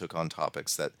we took on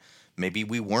topics that maybe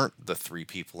we weren't the three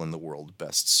people in the world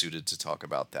best suited to talk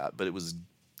about that, but it was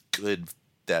good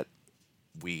that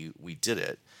we did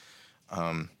it.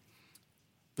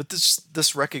 But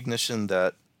this recognition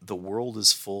that the world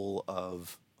is full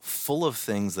of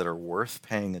things that are worth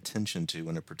paying attention to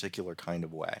in a particular kind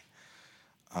of way.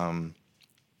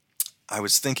 I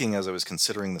was thinking as I was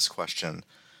considering this question,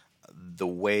 the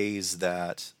ways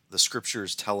that the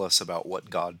scriptures tell us about what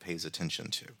God pays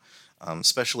attention to,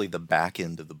 especially the back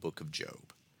end of the book of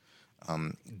Job.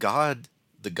 God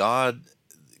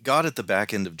at the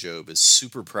back end of Job is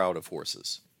super proud of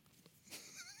horses.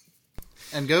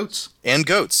 And goats. And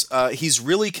goats. He's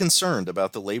really concerned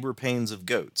about the labor pains of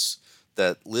goats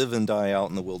that live and die out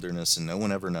in the wilderness and no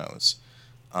one ever knows.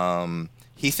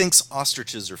 He thinks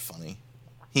ostriches are funny.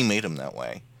 He made them that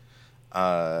way.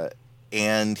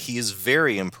 And he is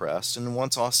very impressed and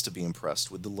wants us to be impressed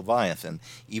with the Leviathan,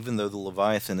 even though the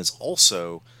Leviathan is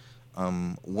also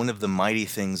one of the mighty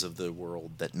things of the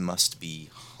world that must be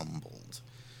humbled.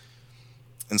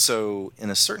 And so, in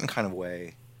a certain kind of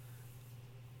way,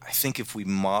 I think if we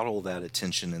model that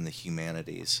attention in the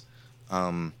humanities,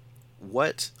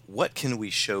 what can we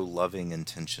show loving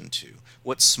attention to?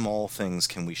 What small things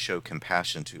can we show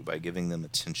compassion to by giving them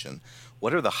attention?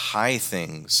 What are the high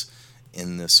things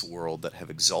in this world that have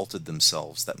exalted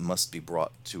themselves that must be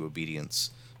brought to obedience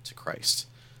to Christ?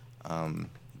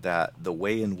 That the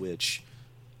way in which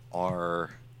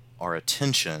our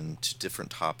attention to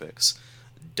different topics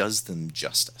does them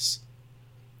justice.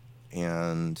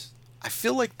 And I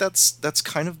feel like that's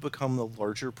kind of become the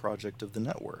larger project of the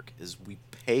network, is we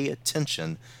pay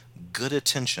attention, good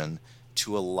attention,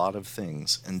 to a lot of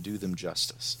things and do them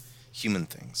justice. Human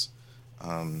things.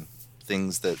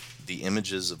 Things that the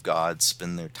images of God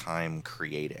spend their time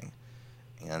creating.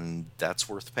 And that's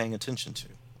worth paying attention to.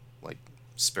 Like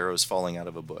sparrows falling out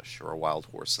of a bush, or a wild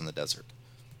horse in the desert,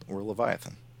 or a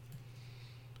leviathan.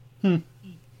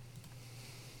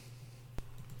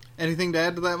 Anything to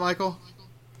add to that, Michael?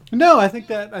 No, I think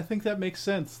that makes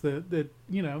sense. That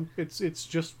it's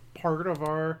just part of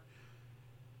our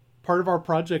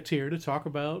project here to talk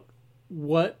about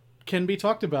what can be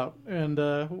talked about, and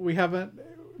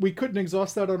we couldn't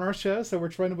exhaust that on our show, so we're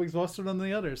trying to exhaust it on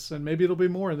the others, and maybe it'll be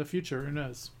more in the future. Who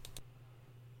knows?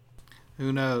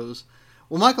 Who knows?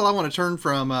 Well, Michael, I want to turn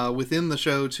from within the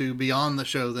show to beyond the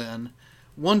show then.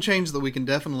 One change that we can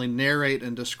definitely narrate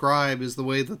and describe is the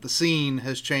way that the scene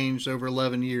has changed over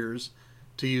 11 years,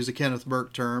 to use a Kenneth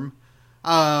Burke term.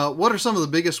 What are some of the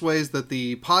biggest ways that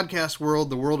the podcast world,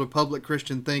 the world of public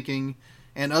Christian thinking,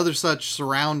 and other such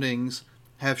surroundings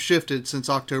have shifted since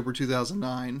October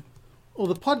 2009? Well,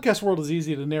 the podcast world is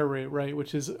easy to narrate, right?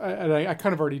 Which is, I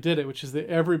kind of already did it, which is that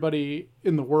everybody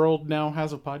in the world now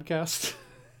has a podcast.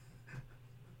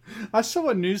 I saw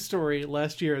a news story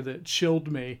last year that chilled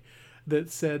me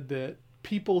that said that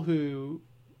people who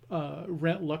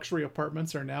rent luxury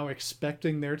apartments are now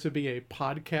expecting there to be a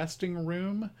podcasting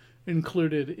room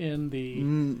included in the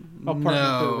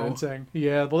apartment they're renting.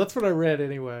 Yeah, well, that's what I read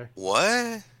anyway.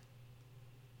 What?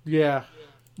 Yeah.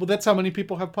 Well, that's how many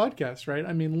people have podcasts, right?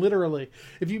 I mean, literally,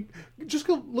 if you just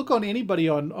go look on anybody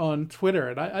on Twitter,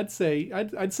 and I'd say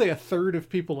a third of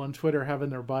people on Twitter have in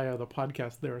their bio the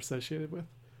podcast they're associated with.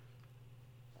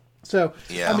 So,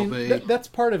 yeah, I mean, that's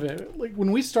part of it. Like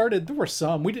when we started, there were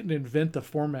some. We didn't invent the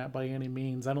format by any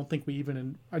means. I don't think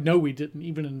I know we didn't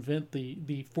even invent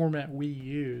the format we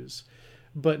use.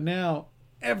 But now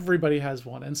everybody has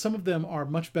one, and some of them are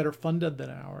much better funded than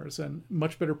ours and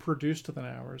much better produced than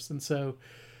ours. And so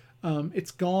it's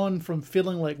gone from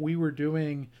feeling like we were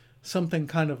doing something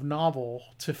kind of novel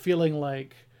to feeling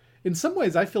like, in some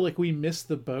ways, I feel like we missed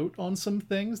the boat on some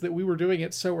things, that we were doing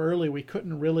it so early we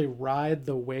couldn't really ride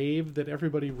the wave that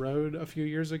everybody rode a few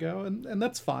years ago, and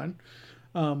that's fine.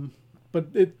 But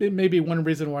it may be one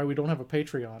reason why we don't have a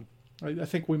Patreon. I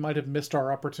think we might have missed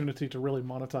our opportunity to really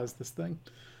monetize this thing.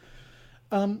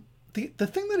 The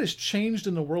thing that has changed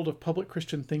in the world of public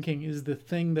Christian thinking is the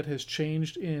thing that has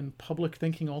changed in public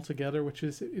thinking altogether, which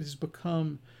is it has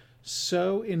become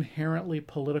so inherently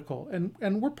political,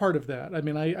 and we're part of that. I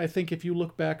mean, I think if you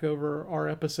look back over our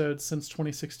episodes since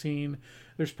 2016,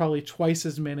 there's probably twice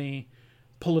as many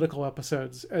political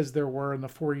episodes as there were in the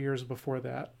 4 years before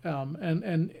that.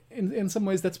 And in some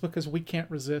ways that's because we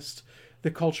can't resist the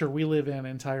culture we live in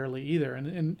entirely either.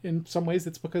 And in some ways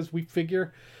it's because we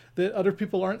figure that other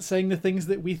people aren't saying the things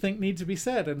that we think need to be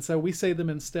said, and so we say them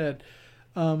instead.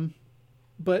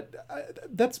 But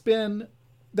that's been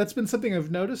something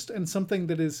I've noticed, and something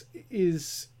that is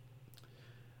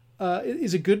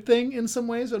a good thing in some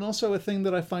ways, and also a thing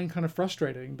that I find kind of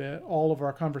frustrating, that all of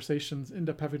our conversations end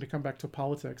up having to come back to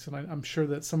politics. And I'm sure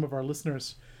that some of our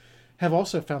listeners have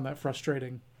also found that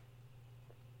frustrating,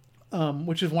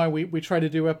 which is why we try to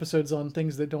do episodes on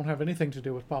things that don't have anything to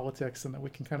do with politics, and that we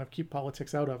can kind of keep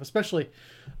politics out of, especially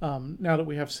now that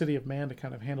we have City of Man to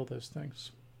kind of handle those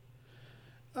things.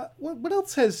 What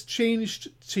else has changed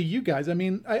to you guys? I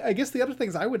mean, I guess the other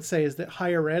things I would say is that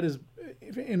higher ed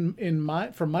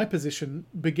from my position,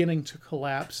 beginning to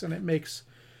collapse, and it makes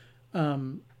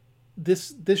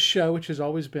this show, which has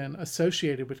always been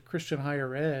associated with Christian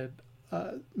higher ed,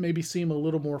 maybe seem a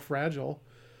little more fragile,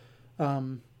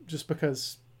 just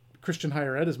because Christian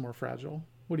higher ed is more fragile.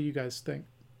 What do you guys think?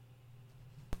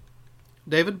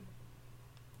 David?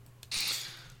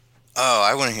 Oh,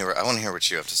 I want to hear what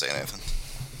you have to say, Nathan.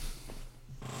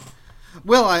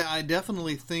 Well, I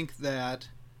definitely think that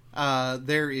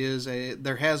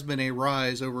there has been a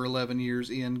rise over 11 years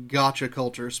in gotcha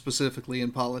culture, specifically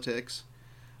in politics.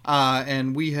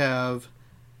 And we have,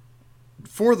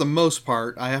 for the most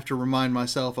part, I have to remind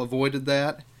myself, avoided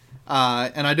that.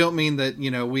 And I don't mean that,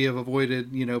 we have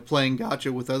avoided, playing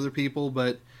gotcha with other people,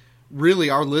 but really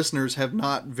our listeners have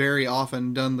not very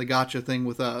often done the gotcha thing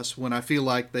with us when I feel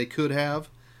like they could have,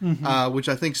 which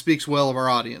I think speaks well of our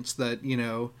audience, that,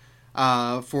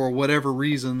 for whatever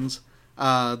reasons,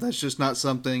 that's just not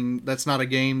that's not a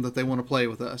game that they want to play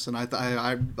with us. And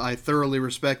I thoroughly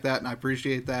respect that, and I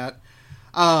appreciate that.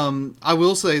 I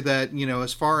will say that,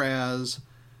 as far as,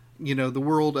 the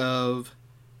world of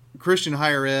Christian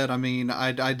higher ed, I mean,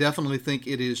 I definitely think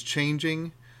it is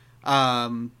changing.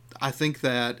 I think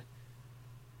that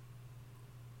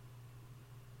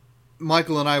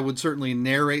Michael and I would certainly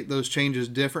narrate those changes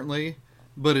differently,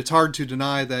 but it's hard to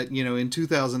deny that, in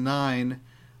 2009,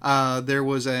 there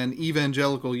was an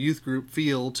evangelical youth group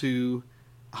feel to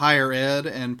higher ed,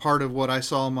 and part of what I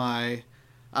saw my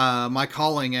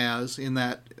calling as in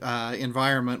that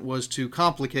environment was to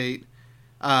complicate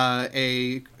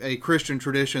a Christian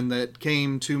tradition that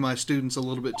came to my students a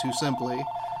little bit too simply.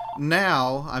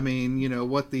 Now, I mean,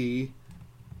 what the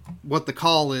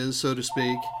call is, so to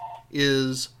speak,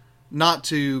 is not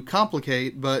to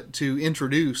complicate, but to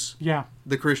introduce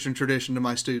the Christian tradition to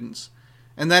my students.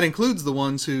 And that includes the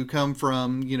ones who come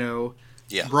from,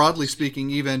 broadly speaking,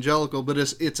 evangelical, but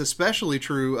it's especially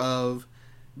true of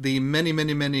the many,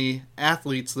 many, many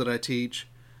athletes that I teach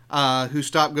who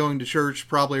stopped going to church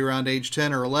probably around age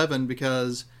 10 or 11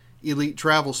 because elite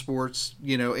travel sports,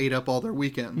 ate up all their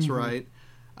weekends, right?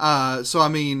 So, I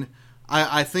mean,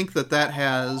 I think that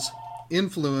has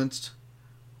influenced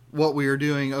what we are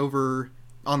doing over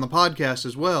on the podcast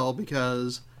as well,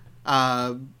 because,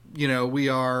 we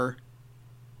are...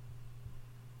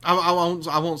 I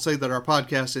won't say that our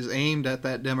podcast is aimed at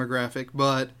that demographic,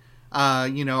 but,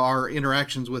 our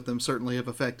interactions with them certainly have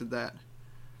affected that.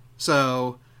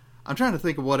 So, I'm trying to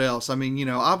think of what else. I mean,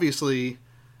 obviously,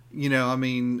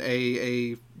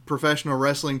 a professional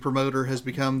wrestling promoter has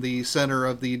become the center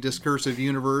of the discursive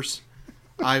universe.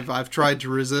 I've tried to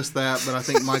resist that, but I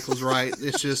think Michael's right.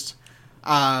 It's just,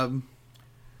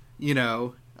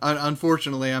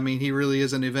 unfortunately, I mean, he really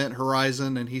is an event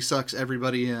horizon, and he sucks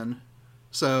everybody in.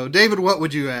 So, David, what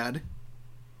would you add?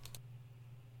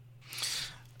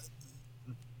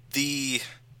 The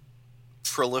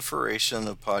proliferation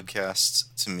of podcasts,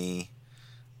 to me,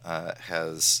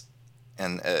 has...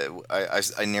 And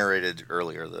I narrated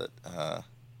earlier that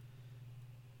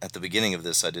at the beginning of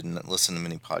this, I didn't listen to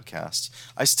many podcasts.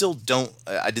 I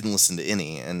didn't listen to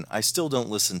any, and I still don't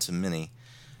listen to many.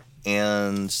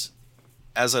 And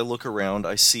as I look around,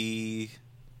 I see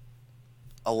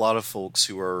a lot of folks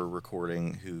who are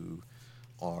recording who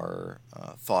are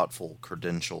thoughtful,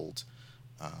 credentialed,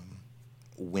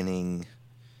 winning,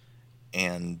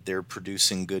 and they're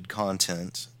producing good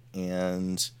content.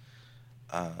 And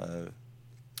I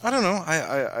don't know.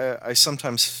 I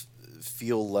sometimes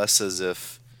feel less as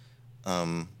if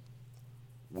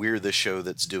we're the show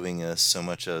that's doing this so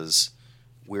much as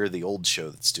we're the old show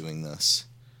that's doing this.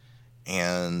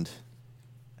 And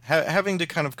having to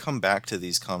kind of come back to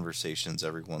these conversations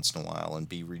every once in a while and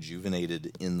be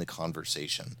rejuvenated in the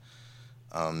conversation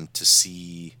to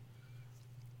see...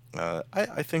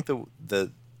 I think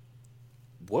that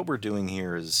what we're doing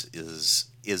here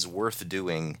is worth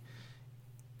doing,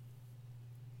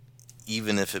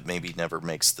 even if it maybe never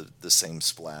makes the same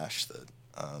splash that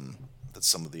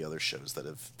some of the other shows that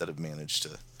have managed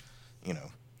to,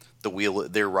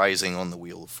 they're rising on the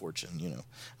wheel of fortune.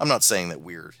 I'm not saying that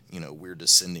we're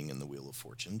descending in the wheel of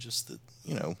fortune, just that,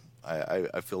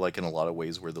 I feel like in a lot of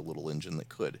ways we're the little engine that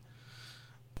could.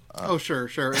 Oh, sure.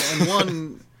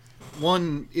 And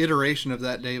one iteration of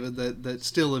that, David, that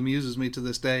still amuses me to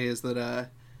this day is that,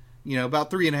 about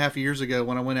 3.5 years ago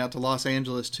when I went out to Los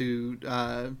Angeles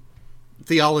to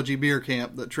Theology Beer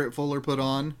Camp that Tripp Fuller put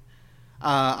on,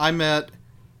 I met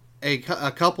a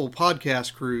couple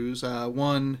podcast crews,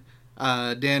 one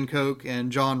Dan Koch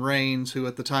and John Raines, who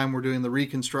at the time were doing the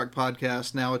Reconstruct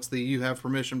podcast. Now it's the You Have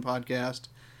Permission podcast.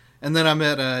 And then I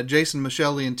met Jason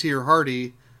Michial and Tier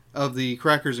Hardy of the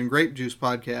Crackers and Grape Juice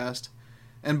podcast.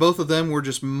 and both of them were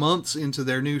just months into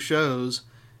their new shows,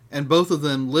 and both of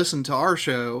them listened to our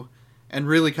show and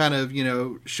really kind of,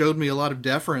 showed me a lot of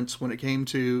deference when it came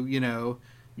to,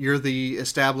 you're the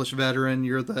established veteran,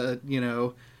 you're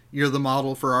the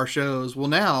model for our shows. Well,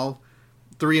 now,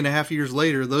 3.5 years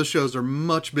later, those shows are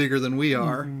much bigger than we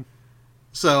are. Mm-hmm.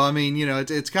 So, I mean,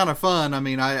 it's kind of fun. I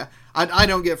mean, I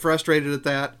don't get frustrated at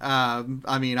that.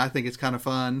 I mean, I think it's kind of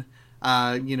fun.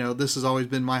 This has always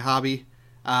been my hobby.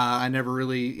 I never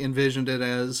really envisioned it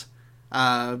as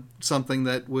something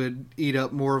that would eat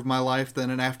up more of my life than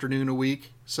an afternoon a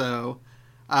week. So,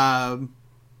 but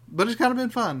it's kind of been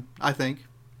fun, I think.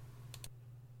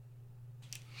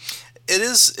 It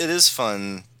is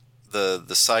fun.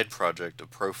 The side project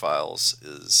of profiles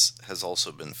has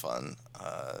also been fun,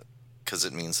 because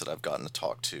it means that I've gotten to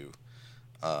talk to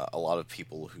a lot of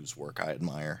people whose work I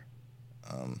admire.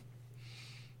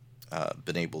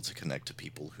 Been able to connect to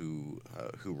people who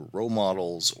were role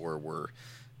models or were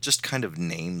just kind of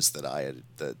names that I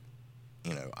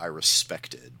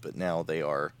respected, but now they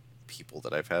are people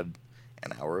that I've had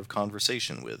an hour of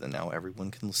conversation with, and now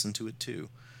everyone can listen to it too.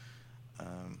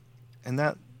 And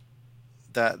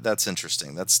that's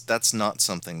interesting. That's not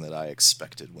something that I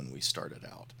expected when we started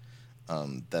out.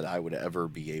 That I would ever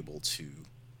be able to.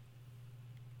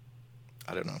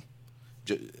 I don't know.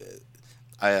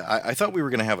 I thought we were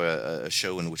going to have a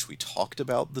show in which we talked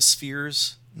about the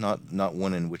spheres, not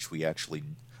one in which we actually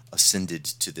ascended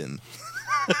to them.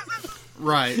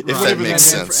 Right. If that makes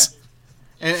sense.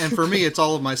 And for me, it's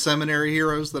all of my seminary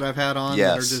heroes that I've had on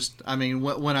that are Yes. just, I mean,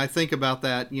 when I think about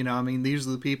that, I mean, these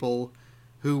are the people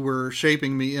who were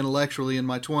shaping me intellectually in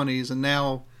my 20s, and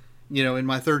now, in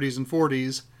my 30s and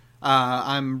 40s,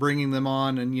 I'm bringing them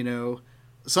on and,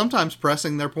 sometimes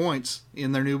pressing their points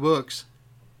in their new books.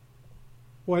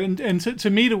 Well, and to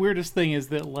me, the weirdest thing is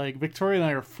that, like, Victoria and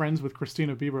I are friends with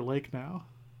Christina Bieber Lake now.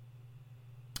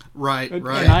 Right.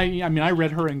 And I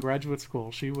read her in graduate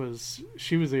school. She was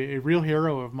a real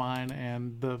hero of mine,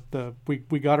 and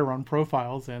we got her on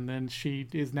profiles, and then she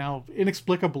is now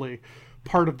inexplicably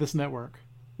part of this network,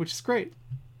 which is great.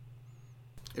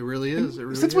 It really is.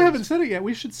 Since we haven't said it yet,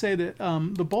 we should say that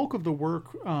the bulk of the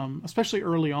work, especially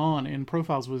early on in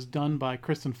profiles, was done by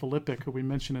Kristen Filippic, who we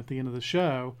mentioned at the end of the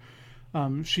show.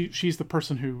 She's the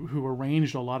person who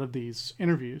arranged a lot of these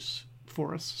interviews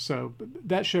for us. So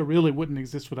that show really wouldn't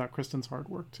exist without Kristen's hard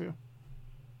work too.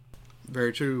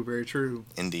 Very true. Very true.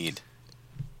 Indeed.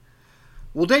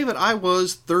 Well, David, I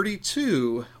was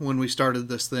 32 when we started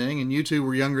this thing, and you two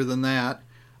were younger than that.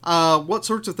 What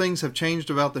sorts of things have changed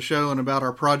about the show and about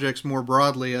our projects more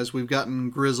broadly as we've gotten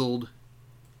grizzled?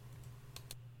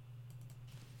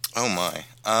 Oh my.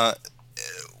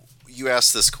 You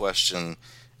asked this question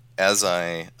as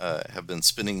I have been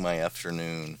spending my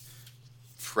afternoon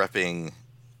prepping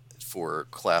for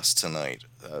class tonight,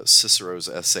 Cicero's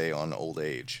essay on old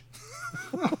age.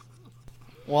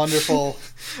 Wonderful.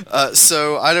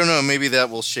 So I don't know. Maybe that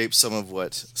will shape some of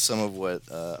what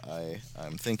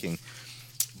I'm thinking.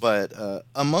 But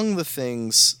among the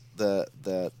things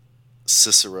that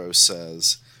Cicero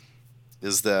says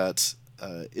is that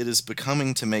it is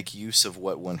becoming to make use of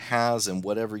what one has, and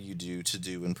whatever you do to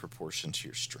do in proportion to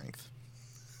your strength.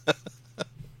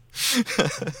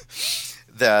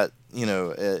 That,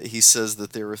 he says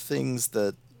that there are things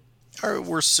that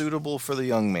were suitable for the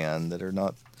young man that are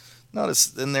not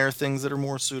as, and there are things that are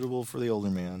more suitable for the older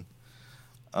man.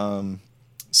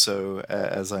 So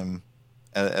as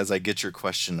I get your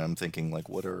question, I'm thinking, like,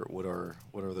 what are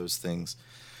those things?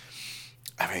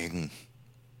 I mean,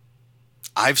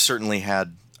 I've certainly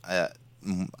had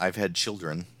I've had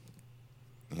children.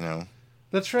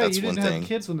 That's right. That's you didn't one thing. have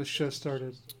kids when the show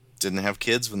started. Didn't have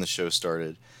kids when the show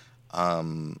started.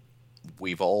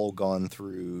 We've all gone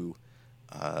through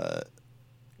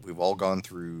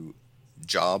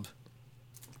job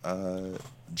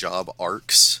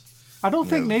arcs. I don't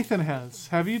think Nathan has.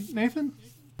 Have you, Nathan?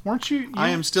 Weren't you? I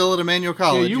am still at Emmanuel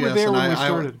College. Yeah, you were yes, there and when we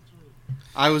started.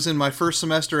 I was in my first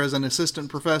semester as an assistant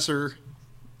professor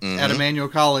at Emmanuel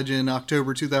College in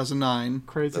October 2009.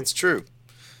 Crazy. That's true.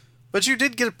 But you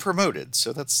did get promoted,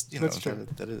 so that's That's true.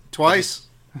 Twice.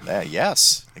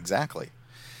 Yes, exactly.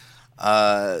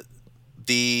 I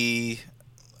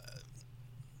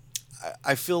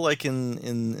feel like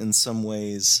in some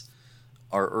ways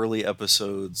our early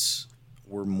episodes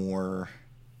were more.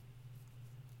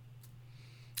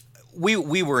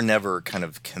 We were never kind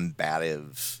of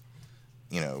combative,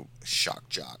 shock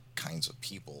jock kinds of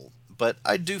people. But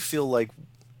I do feel like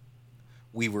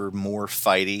we were more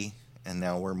fighty, and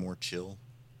now we're more chill,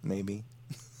 maybe.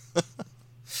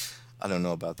 I don't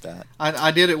know about that. I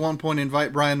did at one point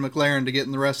invite Brian McLaren to get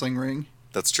in the wrestling ring.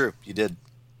 That's true. You did.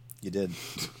 You did.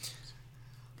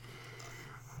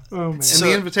 Oh man, And So-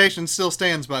 the invitation still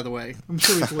stands, by the way. I'm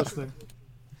sure he's listening.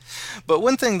 But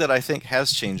one thing that I think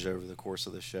has changed over the course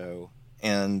of the show,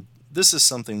 and this is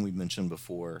something we mentioned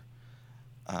before,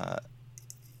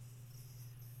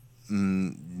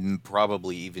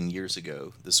 probably even years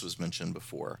ago, this was mentioned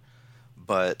before,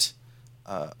 but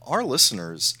our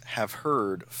listeners have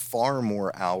heard far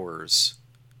more hours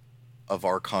of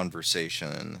our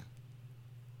conversation.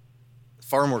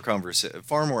 Far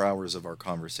more hours of our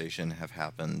conversation have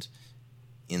happened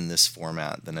in this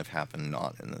format than have happened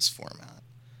not in this format.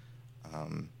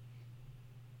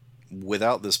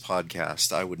 Without this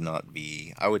podcast, I would not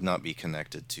be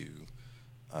connected to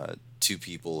two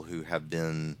people who have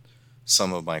been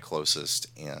some of my closest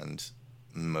and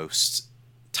most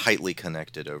tightly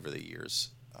connected over the years,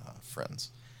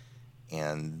 friends.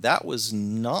 And that was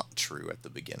not true at the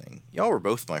beginning. Y'all were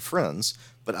both my friends,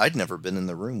 but I'd never been in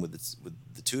the room with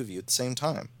the two of you at the same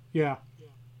time. Yeah.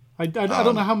 I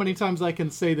don't know how many times I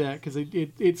can say that because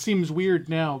it seems weird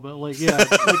now, but like, yeah,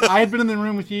 like I had been in the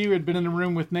room with you, had been in the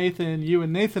room with Nathan, you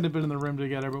and Nathan had been in the room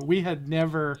together, but we had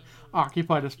never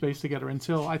occupied a space together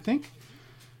until I think,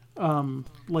 When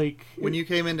you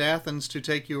came into Athens to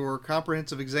take your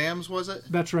comprehensive exams, was it?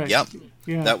 that's right. Yep.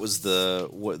 Yeah. That was the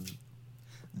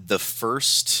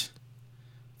first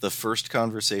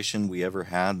conversation we ever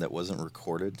had that wasn't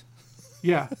recorded.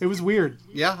 Yeah. It was weird.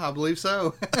 Yeah, I believe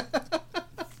so.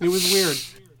 It was weird.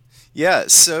 Yeah,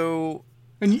 so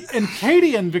And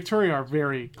Katie and Victoria are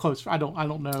very close. I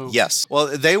don't know. yes.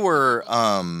 Well, they were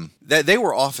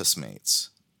office mates.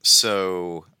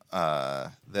 So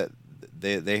that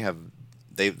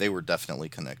they were definitely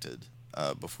connected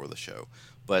before the show.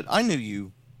 But I knew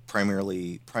you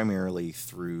primarily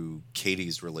through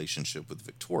Katie's relationship with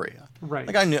Victoria. Right.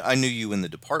 Like I knew you in the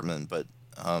department, but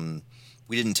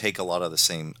we didn't take a lot of the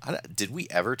same. Did we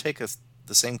ever take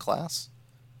the same class?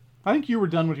 I think you were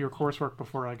done with your coursework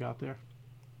before I got there.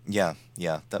 Yeah,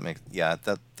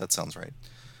 that sounds right.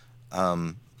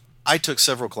 I took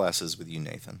several classes with you,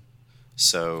 Nathan.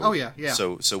 So Oh, yeah.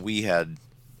 So we'd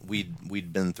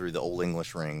been through the Old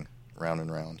English ring round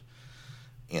and round,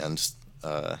 and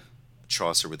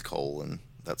Chaucer with Cole and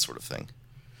that sort of thing.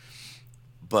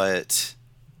 But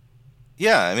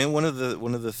yeah, I mean one of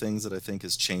the things that I think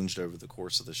has changed over the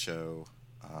course of the show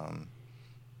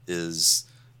is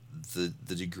the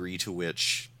degree to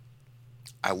which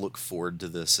I look forward to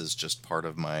this as just part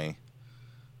of my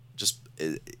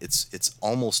it's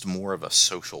almost more of a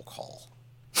social call.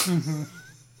 Mm-hmm.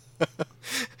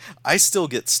 I still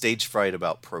get stage fright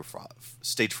about profiles.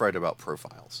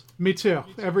 Me too.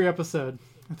 Every episode.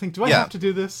 I think, do I Yeah. have to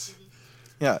do this?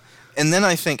 Yeah. And then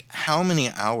I think, how many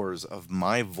hours of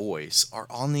my voice are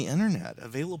on the internet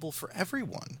available for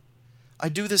everyone? I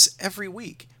do this every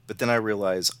week, but then I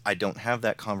realize I don't have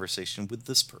that conversation with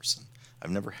this person.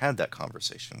 I've never had that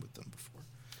conversation with them before.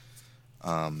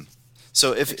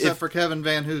 So Except for Kevin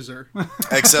Van Hooser.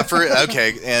 except for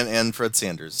okay, and Fred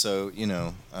Sanders. So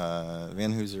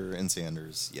Van Hooser and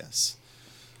Sanders, yes,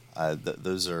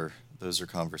 those are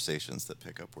conversations that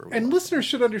pick up where we And left listeners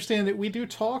should understand that we do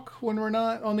talk when we're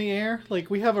not on the air. Like,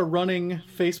 we have a running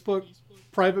Facebook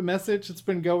private message that's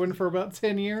been going for about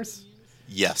 10 years.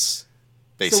 Yes,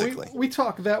 basically. So we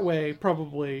talk that way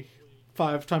probably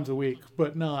 5 times a week,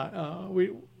 but not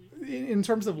in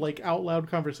terms of like out loud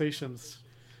conversations.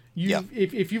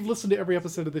 If you've listened to every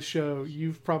episode of the show,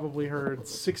 you've probably heard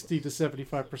 60 to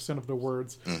 75% of the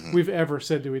words we've ever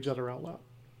said to each other out loud.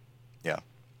 Yeah.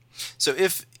 So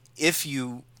if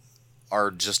you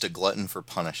are just a glutton for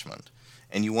punishment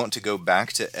and you want to go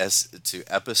back to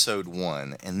episode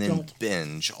 1 and then Don't.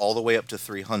 binge all the way up to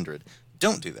 300,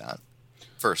 don't do that.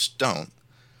 First, don't.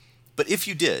 But if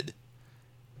you did,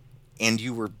 and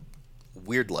you were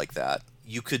weird like that,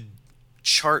 you could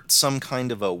chart some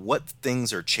kind of what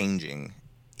things are changing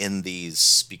in these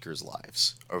speakers'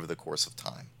 lives over the course of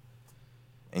time.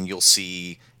 And you'll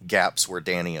see gaps where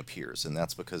Danny appears, and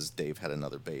that's because Dave had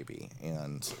another baby.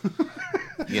 And,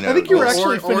 I think you were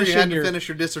actually or you had finishing to your... finish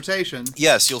your dissertation.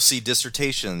 yes, you'll see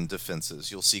dissertation defenses.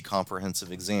 You'll see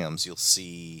comprehensive exams. You'll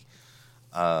see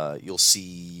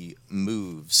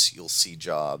moves. You'll see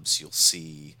jobs. You'll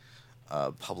see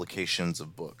publications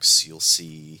of books. You'll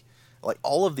see like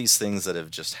all of these things that have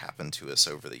just happened to us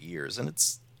over the years, and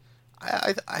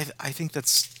I think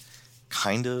that's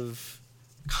kind of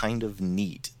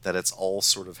neat that it's all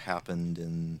sort of happened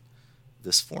in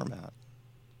this format,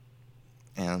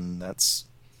 and that's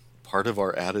part of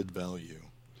our added value.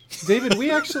 David, we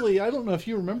actually, I don't know if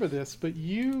you remember this, but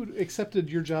you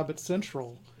accepted your job at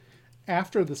Central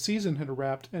after the season had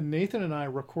wrapped, and Nathan and I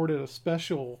recorded a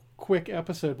special quick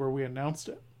episode where we announced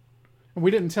it. And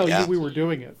we didn't tell Yeah. you we were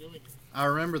doing it. I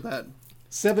remember that.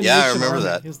 Seven Yeah, I Nation remember Army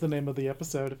that. is the name of the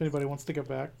episode, if anybody wants to go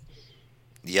back.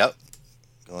 Yep.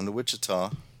 Going to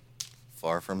Wichita.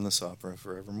 Far from this opera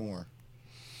forevermore.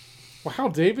 Wow,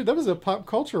 David, that was a pop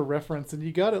culture reference, and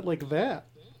you got it like that.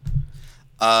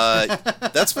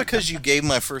 That's because you gave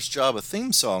my first job a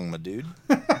theme song, my dude.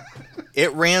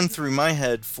 It ran through my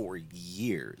head for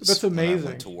years. That's When I amazing.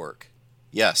 went to work.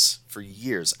 Yes, for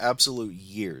years, absolute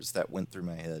years, that went through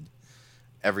my head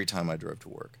every time I drove to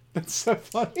work. That's so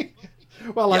funny.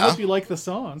 Well, I Yeah. hope you like the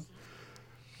song.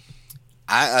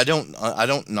 I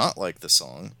don't not like the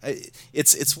song.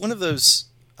 It's one of those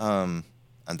and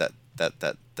that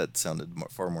sounded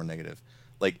far more negative.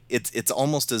 Like it's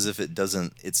almost as if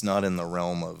it's not in the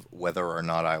realm of whether or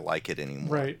not I like it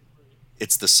anymore. Right.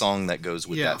 It's the song that goes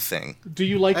with Yeah. that thing. Do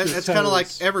you like It's the kind of like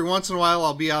tones? every once in a while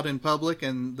I'll be out in public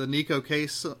and the Nico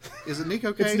case, is it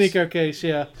Nico case? It's Nico Case,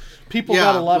 yeah. People Yeah,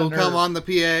 got a lot will of nerve. come on the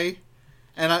PA,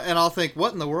 and I'll think,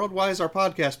 what in the world? Why is our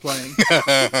podcast playing?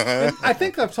 I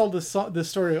think I've told this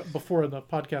story before in the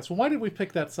podcast. Well, why did we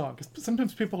pick that song? Because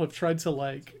sometimes people have tried to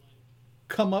like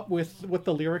come up with what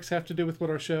the lyrics have to do with what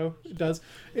our show does.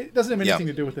 It doesn't have anything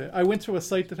to do with it. I went to a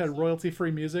site that had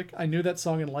royalty-free music. I knew that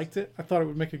song and liked it. I thought it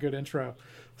would make a good intro.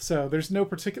 So there's no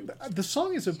particular... The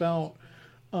song is about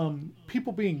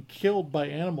people being killed by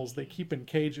animals they keep in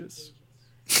cages.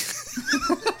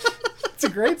 It's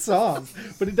a great song,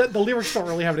 but the lyrics don't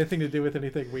really have anything to do with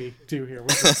anything we do here.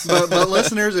 but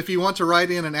listeners, if you want to write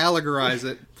in and allegorize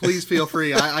it, please feel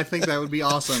free. I think that would be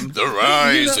awesome. The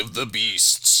rise of the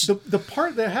beasts. The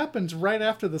part that happens right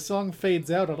after the song fades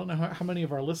out, I don't know how many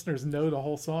of our listeners know the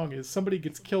whole song, is somebody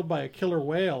gets killed by a killer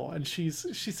whale, and she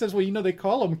says, well, they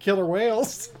call them killer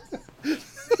whales.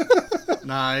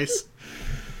 Nice.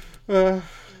 And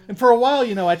for a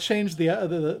while, I changed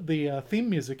the theme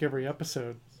music every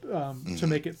episode to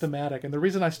make it thematic. And the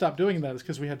reason I stopped doing that is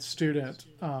because we had student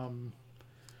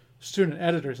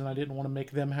editors, and I didn't want to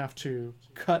make them have to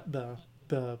cut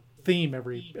the theme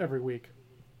every week.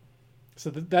 So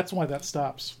that's why that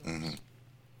stops. Mm-hmm.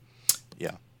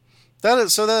 Yeah,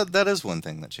 that is one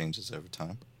thing that changes over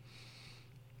time.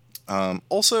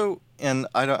 Also, and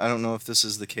I don't know if this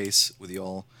is the case with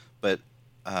y'all, but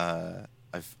I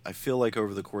feel like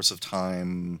over the course of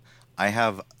time, I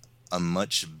have a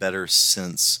much better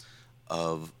sense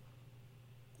of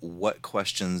what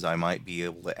questions I might be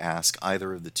able to ask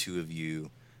either of the two of you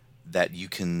that you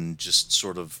can just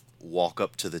sort of walk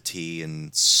up to the tee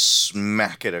and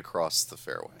smack it across the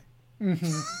fairway.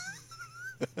 Mm-hmm.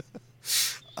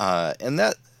 And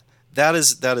that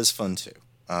is fun too.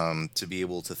 To be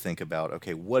able to think about,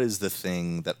 okay, what is the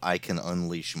thing that I can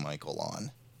unleash Michael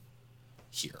on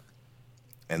here?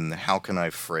 And how can I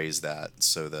phrase that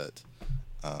so that,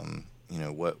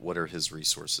 what are his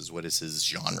resources? What is his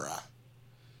genre?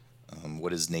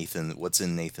 What's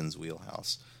in Nathan's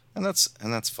wheelhouse? And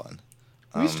that's fun.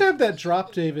 We used to have that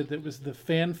drop, David, that was the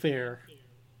fanfare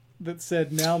that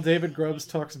said, now David Grubbs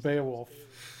talks Beowulf.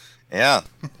 Yeah.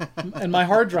 And my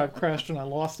hard drive crashed and I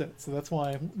lost it, so that's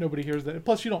why nobody hears that.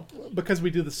 Plus, you don't, because we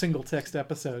do the single text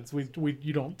episodes,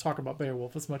 you don't talk about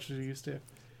Beowulf as much as you used to.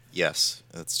 Yes,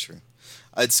 that's true.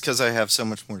 It's because I have so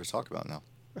much more to talk about now.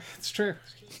 It's true.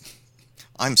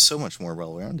 I'm so much more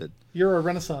well-rounded, You're a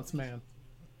Renaissance man.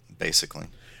 basically.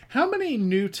 How many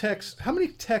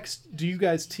texts do you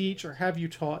guys teach or have you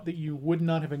taught that you would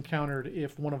not have encountered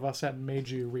if one of us hadn't made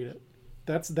you read it?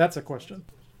 That's a question.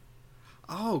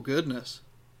 Oh, goodness.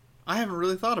 I haven't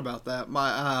really thought about that.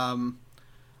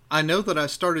 I know that I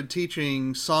started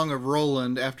teaching Song of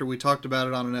Roland after we talked about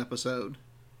it on an episode.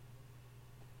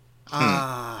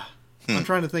 I'm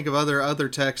trying to think of other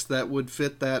texts that would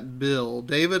fit that bill.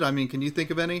 David, can you think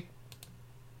of any?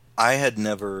 I had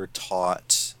never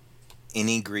taught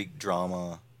any Greek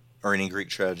drama or any Greek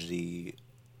tragedy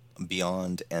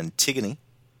beyond Antigone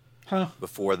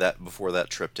before that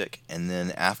triptych, and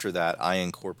then after that I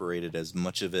incorporated as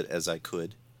much of it as I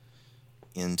could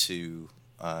into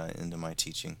my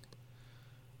teaching.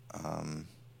 I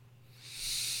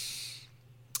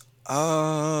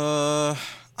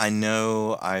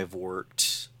know I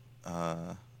worked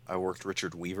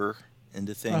Richard Weaver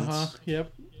into things.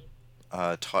 Yep.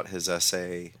 Taught his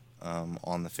essay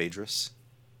on the Phaedrus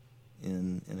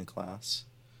in a class.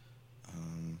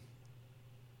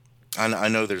 I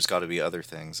know there's got to be other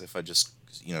things. If I just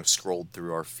scrolled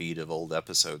through our feed of old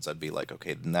episodes, I'd be like,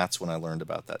 okay, then that's when I learned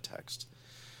about that text.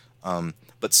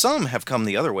 But some have come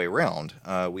the other way around.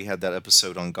 We had that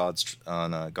episode on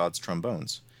God's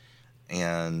trombones,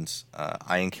 and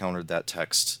I encountered that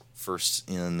text first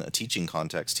in a teaching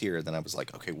context here. Then I was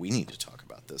like, okay, we need to talk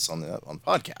about this on the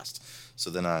podcast. So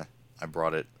then I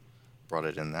brought it brought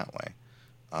it in that way.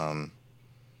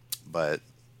 But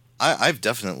I've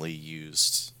definitely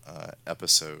used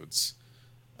episodes,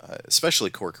 especially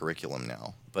core curriculum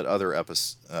now, but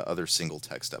other single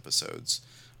text episodes.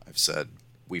 I've said,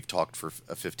 we've talked for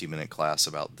a 50-minute class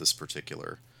about this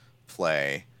particular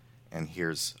play, and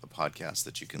here's a podcast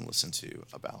that you can listen to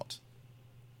about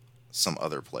some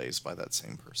other plays by that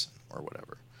same person or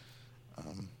whatever.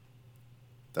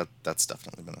 That's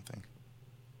definitely been a thing.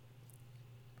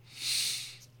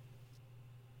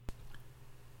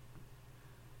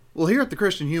 Well, here at the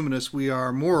Christian Humanist, we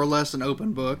are more or less an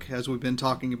open book, as we've been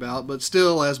talking about, but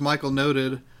still, as Michael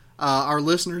noted, our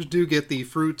listeners do get the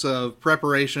fruits of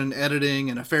preparation, editing,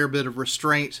 and a fair bit of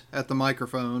restraint at the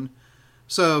microphone.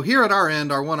 So here at our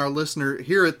end,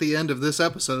 here at the end of this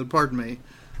episode,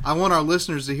 I want our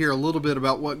listeners to hear a little bit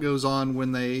about what goes on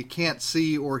when they can't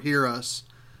see or hear us.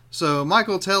 So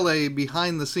Michael, tell a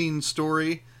behind-the-scenes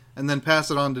story, and then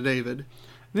pass it on to David.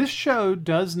 This show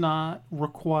does not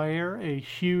require a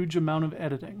huge amount of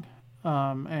editing.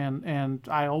 And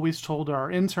I always told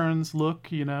our interns, look,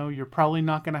 you're probably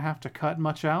not going to have to cut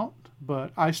much out,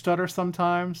 but I stutter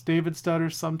sometimes, David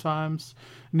stutters sometimes,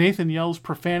 Nathan yells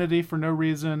profanity for no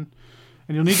reason,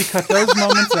 and you'll need to cut those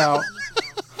moments out.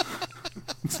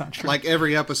 It's not true. Like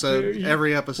every episode.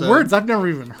 Words I've never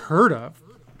even heard of.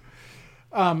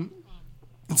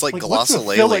 It's like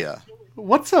glossolalia.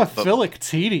 What's a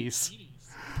philoctetes?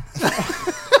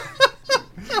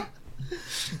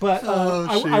 But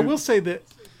I will say that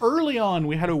early on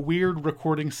we had a weird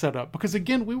recording setup because,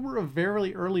 again, we were a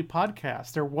very early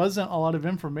podcast. There wasn't a lot of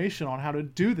information on how to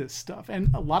do this stuff,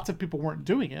 and lots of people weren't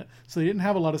doing it, so they didn't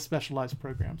have a lot of specialized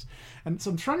programs. And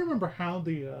so I'm trying to remember how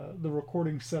the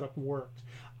recording setup worked.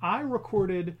 I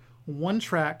recorded one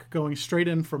track going straight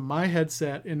in from my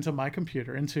headset into my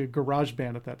computer, into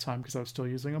GarageBand at that time because I was still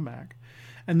using a Mac.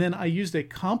 And then I used a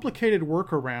complicated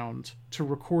workaround to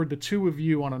record the two of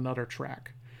you on another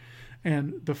track.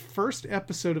 And the first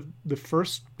episode of the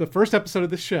first episode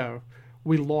of the show,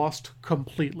 we lost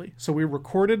completely. So we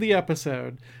recorded the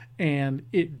episode, and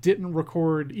it didn't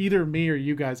record either me or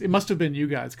you guys. It must have been you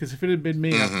guys, because if it had been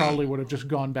me, I probably would have just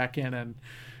gone back in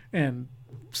and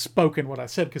spoken what I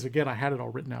said, because again, I had it all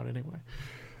written out anyway.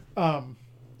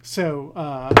 So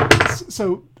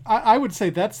I would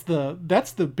say that's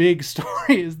the big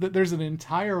story, is that there's an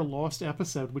entire lost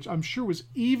episode, which I'm sure was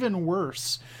even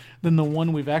worse than the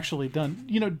one we've actually done.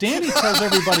 Danny tells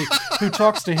everybody who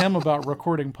talks to him about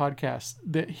recording podcasts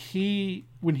that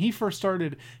when he first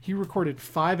started, he recorded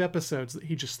 5 episodes that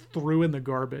he just threw in the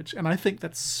garbage. And I think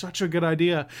that's such a good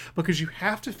idea, because you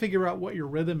have to figure out what your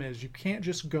rhythm is. You can't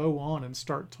just go on and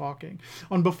start talking.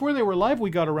 On Before They Were Live, we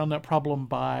got around that problem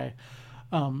by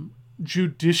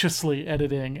judiciously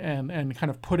editing and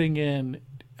kind of putting in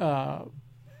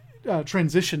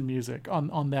transition music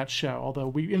on that show, although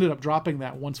we ended up dropping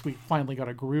that once we finally got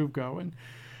a groove going.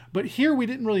 But here we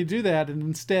didn't really do that, and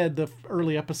instead the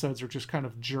early episodes are just kind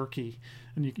of jerky,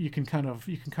 and you can kind of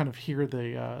hear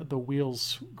the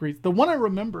wheels grease. The one I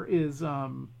remember is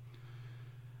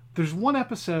there's one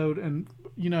episode, and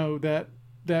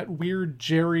that weird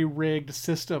jerry-rigged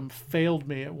system failed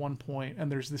me at one point,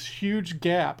 and there's this huge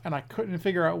gap, and I couldn't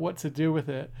figure out what to do with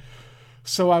it.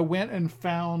 So I went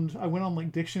on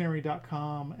like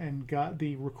dictionary.com and got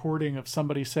the recording of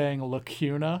somebody saying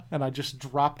lacuna, and I just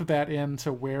dropped that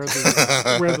into where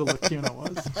the lacuna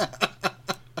was.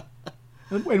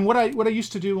 And what I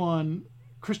used to do on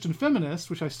Christian Feminist,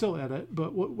 which I still edit,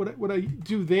 but what I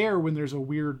do there when there's a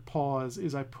weird pause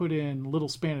is I put in Little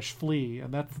Spanish Flea,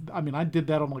 and I did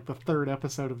that on like the 3rd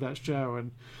episode of that show,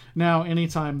 and now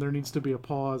anytime there needs to be a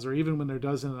pause, or even when there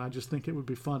doesn't, and I just think it would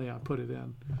be funny, I put it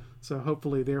in. So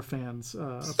hopefully their fans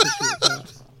appreciate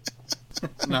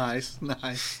that. Nice.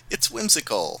 It's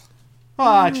whimsical.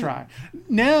 Oh, I try.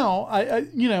 Now, I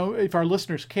if our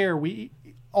listeners care,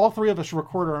 all 3 of us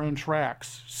record our own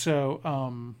tracks, so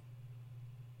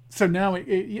now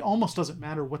it almost doesn't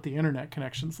matter what the internet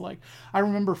connection's like. I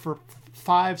remember for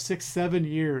 5, 6, 7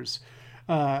 years,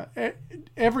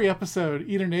 every episode,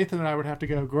 either Nathan and I would have to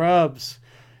go, Grubbs,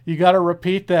 you got to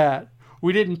repeat that.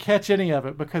 We didn't catch any of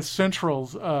it because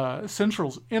Central's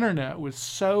internet was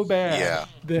so bad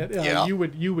that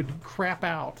you would crap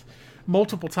out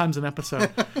multiple times an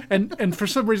episode. and for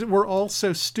some reason, we're all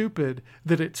so stupid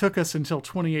that it took us until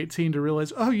 2018 to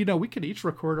realize, we could each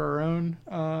record our own.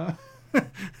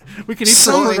 We can each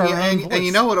record our own voice. And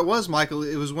you know what it was, Michael?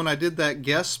 It was when I did that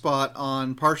guest spot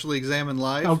on Partially Examined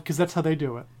Live. Oh, because that's how they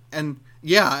do it. And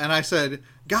I said,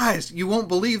 guys, you won't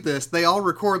believe this. They all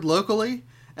record locally,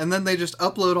 and then they just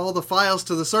upload all the files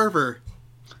to the server.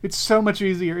 It's so much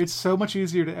easier. It's so much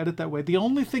easier to edit that way. The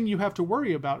only thing you have to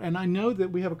worry about, and I know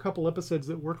that we have a couple episodes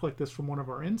that work like this from one of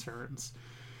our interns,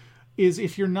 is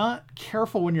if you're not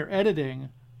careful when you're editing,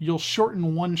 you'll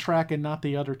shorten one track and not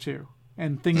the other two,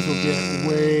 and things will get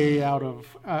way out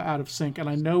of sync. And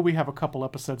I know we have a couple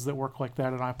episodes that work like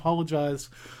that, and I apologize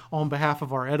on behalf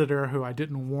of our editor who I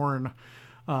didn't warn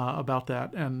about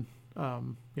that. And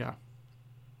yeah,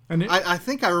 and I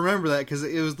think I remember that because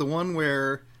it was the one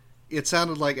where it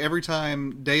sounded like every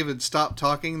time David stopped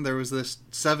talking, there was this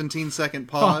 17-second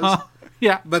pause.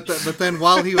 Yeah. But then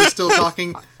while he was still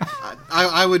talking,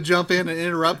 I would jump in and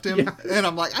interrupt him. Yeah. And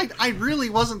I'm like, I really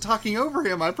wasn't talking over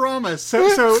him, I promise. So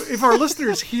if our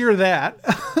listeners hear that,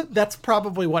 that's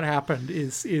probably what happened,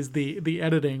 is the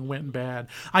editing went bad.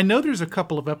 I know there's a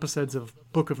couple of episodes of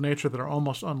Book of Nature that are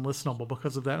almost unlistenable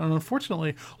because of that. And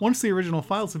unfortunately, once the original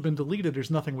files have been deleted,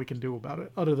 there's nothing we can do about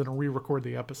it other than re-record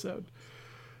the episode,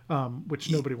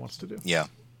 which nobody wants to do. Yeah.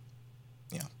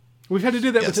 Yeah. We've had to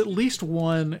do that with at least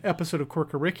one episode of Core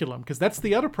Curriculum, because that's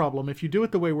the other problem. If you do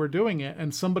it the way we're doing it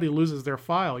and somebody loses their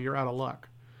file, you're out of luck,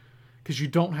 because you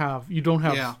don't have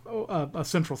a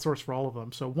central source for all of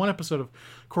them. So one episode of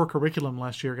Core Curriculum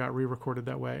last year got re-recorded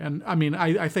that way. And I mean,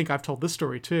 I think I've told this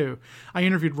story too. I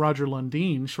interviewed Roger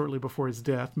Lundeen shortly before his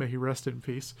death. May he rest in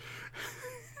peace.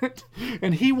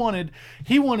 And he wanted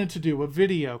to do a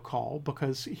video call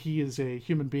because he is a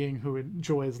human being who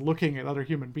enjoys looking at other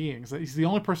human beings. He's the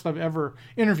only person I've ever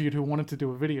interviewed who wanted to do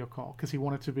a video call because he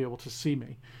wanted to be able to see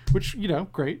me, which,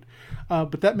 great.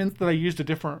 But that meant that I used a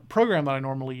different program that I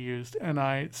normally used, and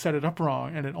I set it up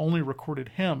wrong, and it only recorded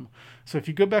him. So if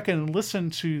you go back and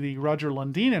listen to the Roger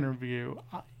Lundeen interview,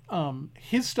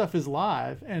 his stuff is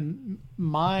live, and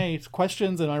my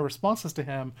questions and my responses to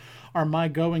him are my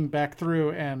going back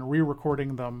through and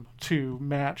re-recording them to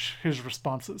match his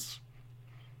responses.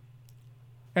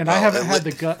 And I haven't had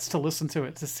the guts to listen to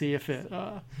it to see if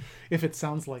it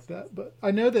sounds like that. But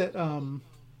I know that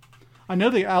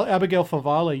Abigail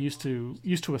Favale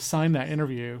used to assign that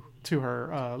interview to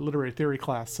her literary theory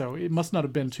class, so it must not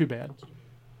have been too bad.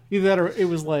 Either that, or it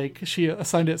was like she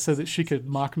assigned it so that she could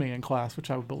mock me in class,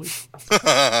 which I would believe.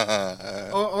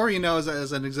 or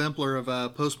as an exemplar of a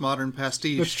postmodern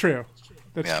pastiche. That's true.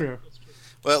 That's true.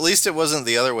 Well, at least it wasn't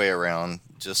the other way around.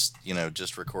 Just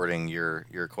recording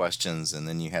your questions, and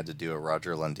then you had to do a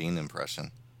Roger Lundeen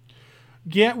impression.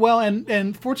 Yeah, well,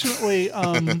 and fortunately,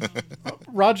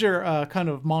 Roger kind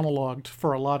of monologued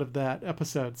for a lot of that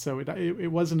episode, so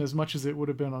it wasn't as much as it would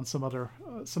have been on some other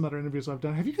interviews I've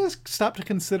done. Have you guys stopped to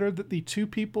consider that the two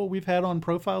people we've had on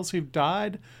profiles who've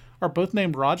died are both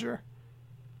named Roger?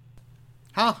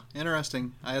 Huh,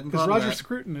 interesting. I hadn't thought of that. Because Roger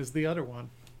Scruton is the other one.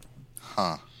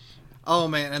 Huh. Oh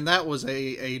man, and that was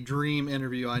a dream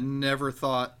interview. I never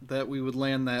thought that we would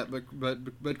land that,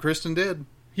 but Kristen did.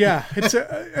 Yeah, it's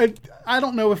I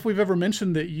don't know if we've ever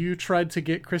mentioned that you tried to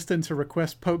get Kristen to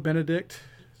request Pope Benedict.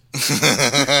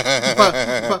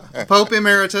 Pope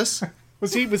Emeritus.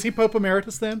 Was he Pope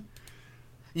Emeritus then?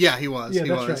 Yeah, he was. Yeah, he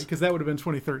that's was. right. Because that would have been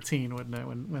 2013, wouldn't it?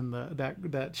 When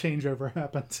that changeover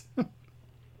happened.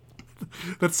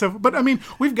 That's so. But I mean,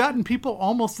 we've gotten people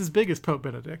almost as big as Pope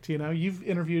Benedict. You've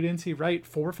interviewed N.T. Wright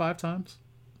 4 or 5 times.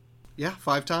 Yeah,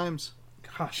 5 times.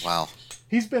 Gosh. Wow.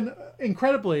 He's been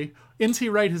incredibly. N.T.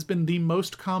 Wright has been the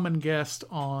most common guest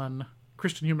on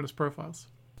Christian Humanist Profiles.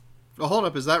 Well, hold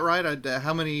up, is that right?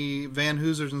 How many Van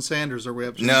Hoosers and Sanders are we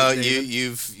up to? No,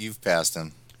 you've passed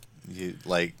him.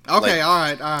 All right.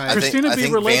 Christina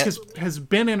Bieber Lake has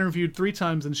been interviewed 3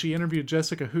 times, and she interviewed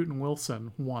Jessica Hooten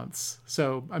Wilson once.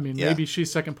 So I mean, maybe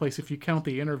she's second place if you count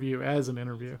the interview as an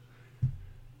interview.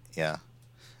 Yeah.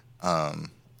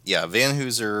 Yeah, Van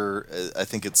Hooser. I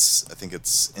think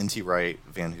it's N.T. Wright,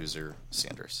 Van Hooser,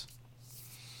 Sanders.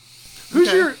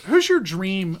 Who's your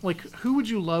dream? Like, who would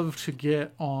you love to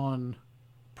get on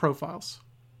Profiles?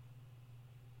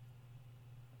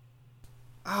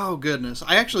 Oh goodness!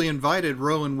 I actually invited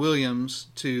Rowan Williams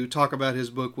to talk about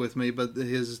his book with me, but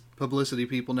his publicity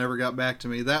people never got back to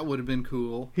me. That would have been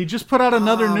cool. He just put out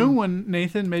another new one,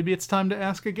 Nathan. Maybe it's time to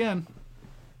ask again.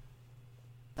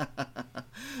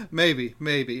 Maybe.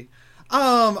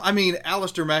 I mean,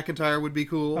 Alistair McIntyre would be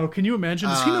cool. Oh, can you imagine?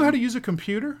 Does he know how to use a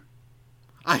computer?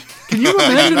 Can you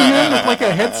imagine him with like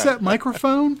a headset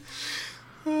microphone?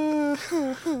 What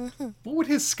would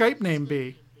his Skype name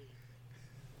be?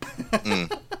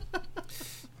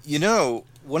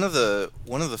 One of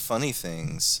the funny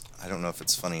things, I don't know if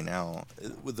it's funny now,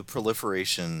 with the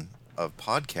proliferation of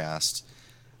podcasts,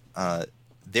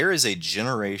 there is a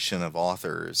generation of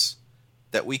authors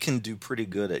that we can do pretty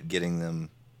good at getting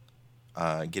them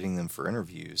for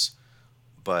interviews.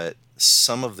 but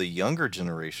some of the younger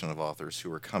generation of authors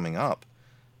who are coming up,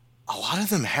 a lot of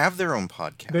them have their own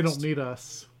podcast. They don't need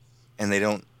us. And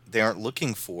they aren't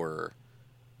looking for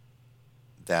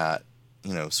that,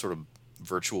 sort of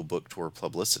virtual book tour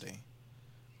publicity.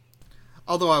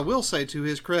 Although I will say to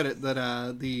his credit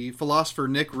that the philosopher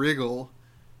Nick Riggle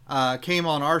came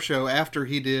on our show after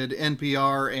he did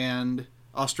NPR and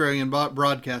Australian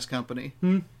Broadcast Company,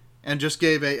 and just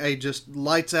gave a just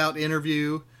lights out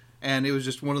interview, and it was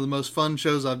just one of the most fun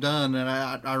shows I've done. And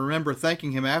I remember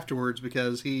thanking him afterwards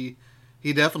because he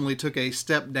definitely took a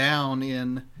step down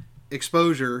in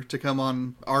exposure to come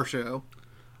on our show.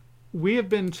 We have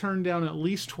been turned down at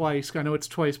least twice. I know it's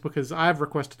twice because I've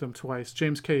requested him twice.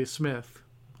 James K. Smith.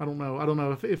 I don't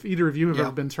know if either of you have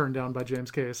ever been turned down by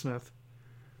James K. Smith.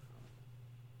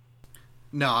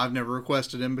 No, I've never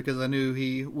requested him because I knew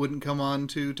he wouldn't come on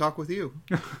to talk with you.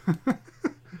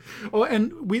 Oh,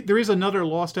 and there is another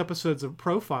lost episodes of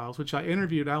Profiles, which I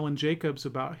interviewed Alan Jacobs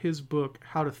about his book,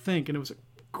 How to Think, and it was a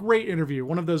great interview.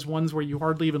 One of those ones where you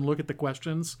hardly even look at the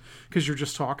questions because you're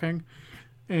just talking.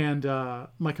 And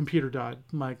my computer died.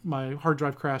 My hard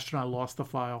drive crashed and I lost the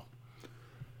file.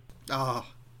 Oh.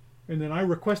 And then I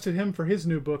requested him for his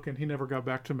new book and he never got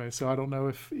back to me. So I don't know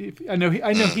if I know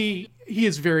he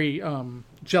is very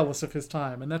jealous of his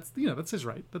time, and that's his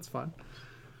right. That's fine.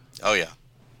 Oh yeah.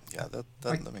 Yeah,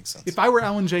 that makes sense. If I were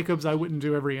Alan Jacobs, I wouldn't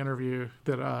do every interview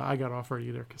that I got offered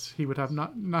either, because he would have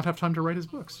not have time to write his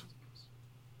books.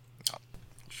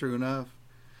 True enough.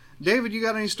 David, you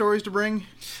got any stories to bring?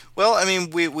 Well, I mean,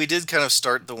 we did kind of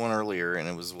start the one earlier, and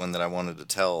it was one that I wanted to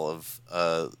tell of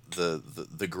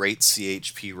the great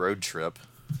CHP road trip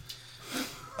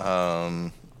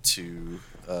to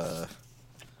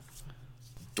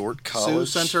Dort College, Sioux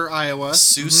Center, Iowa.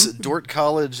 Dort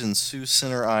College in Sioux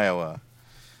Center, Iowa,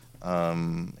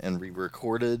 and we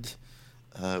recorded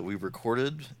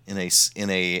in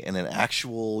an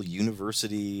actual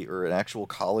university or an actual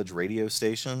college radio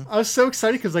station. I was so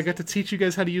excited because I got to teach you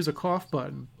guys how to use a cough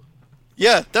button.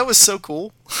 Yeah, that was so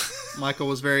cool. Michael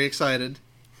was very excited.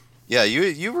 Yeah,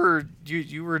 you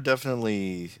were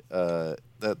definitely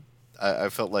that. I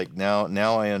felt like now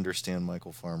I understand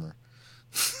Michael Farmer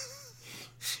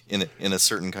in a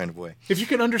certain kind of way. If you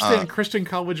can understand Christian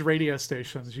college radio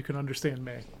stations, you can understand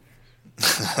me.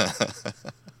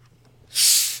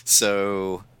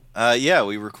 So,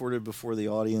 we recorded before the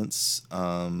audience.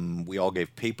 We all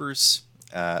gave papers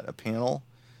at a panel,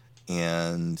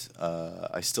 and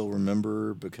I still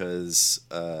remember because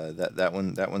that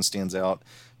one stands out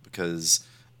because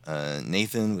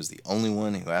Nathan was the only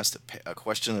one who asked a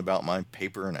question about my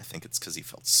paper, and I think it's because he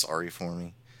felt sorry for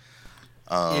me.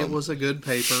 It was a good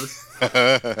paper.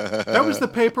 That was the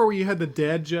paper where you had the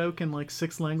dad joke in like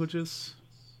 6 languages?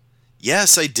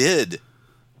 Yes, I did.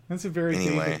 That's a very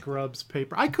David Grubbs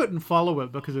paper. I couldn't follow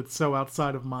it because it's so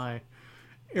outside of my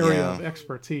area of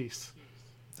expertise.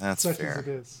 That's such fair. as it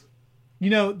is. You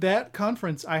know, that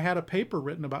conference, I had a paper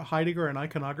written about Heidegger and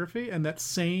iconography, and that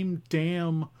same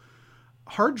damn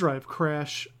hard drive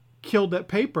crash killed that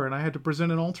paper, and I had to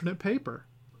present an alternate paper.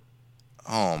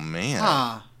 Oh, man.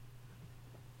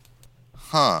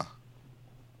 Huh.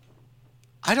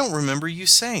 I don't remember you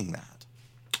saying that.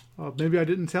 Maybe I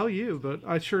didn't tell you, but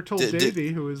I sure told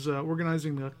Davey, who was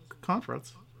organizing the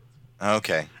conference.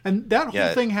 Okay. And that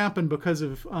whole thing happened because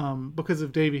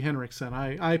of Davey Henriksen.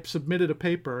 I submitted a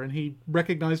paper, and he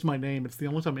recognized my name. It's the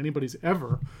only time anybody's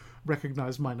ever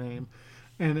recognized my name.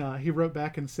 And he wrote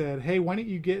back and said, hey, why don't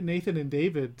you get Nathan and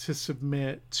David to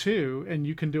submit too, and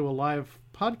you can do a live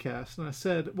podcast? And I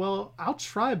said, well, I'll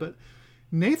try, but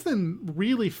Nathan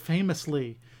really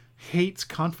famously hates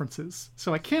conferences,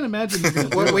 so I can't imagine he's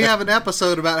gonna We have an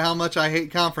episode about how much I hate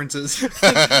conferences.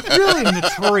 really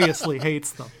notoriously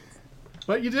hates them.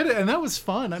 But you did it, and that was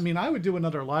fun. I mean, I would do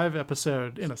another live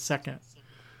episode in a second.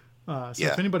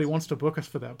 If anybody wants to book us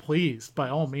for that, please, by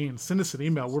all means, send us an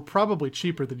email. We're probably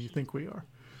cheaper than you think we are.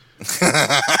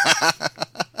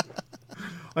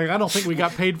 I don't think we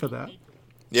got paid for that.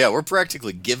 Yeah, we're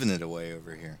practically giving it away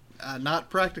over here. Not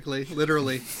practically,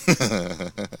 literally.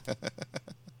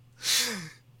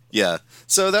 Yeah,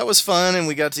 so that was fun, and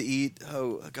we got to eat.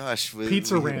 Oh gosh,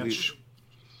 Pizza Ranch.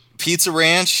 Pizza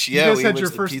Ranch. Yeah, you guys had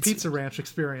your first Pizza Ranch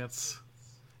experience.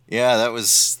 Yeah, that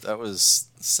was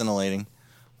scintillating.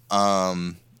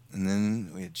 And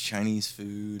then we had Chinese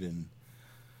food, and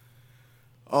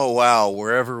oh wow,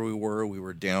 wherever we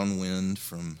were downwind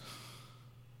from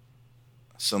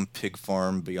some pig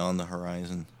farm beyond the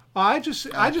horizon. I just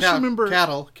remember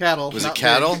cattle. Was it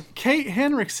cattle? Kate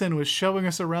Henriksen was showing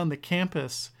us around the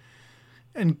campus,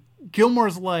 and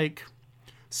Gilmour's like,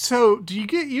 "So, do you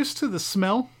get used to the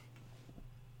smell?"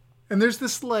 And there's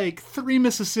this, like, 3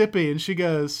 Mississippi, and she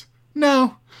goes,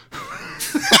 no.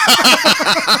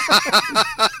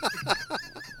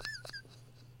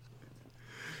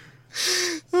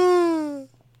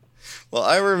 Well,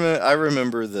 I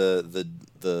remember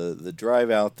the drive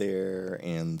out there,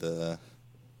 and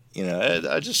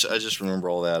I just remember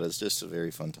all that as just a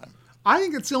very fun time. I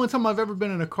think it's the only time I've ever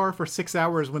been in a car for 6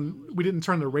 hours when we didn't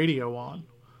turn the radio on.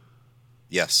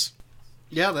 Yes.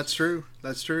 Yeah, that's true.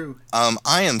 That's true.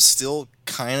 I am still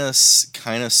kind of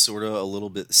sort of a little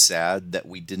bit sad that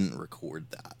we didn't record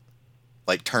that.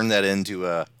 Like, turn that into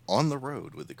a On the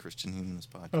Road with the Christian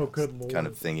Humanist Podcast. Oh, good Lord. Kind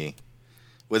of thingy.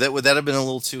 Would that have been a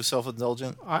little too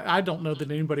self-indulgent? I don't know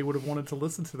that anybody would have wanted to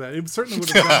listen to that. It certainly would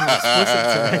have gotten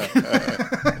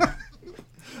explicit today.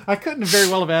 I couldn't very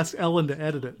well have asked Ellen to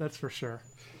edit it, that's for sure.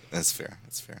 That's fair.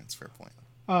 That's a fair point.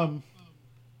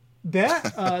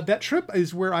 That trip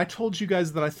is where I told you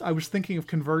guys that I was thinking of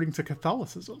converting to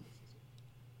Catholicism.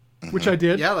 Mm-hmm. Which I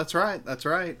did. Yeah, that's right. That's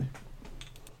right.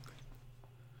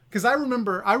 Because I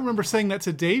remember saying that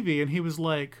to Davey, and he was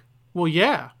like, well,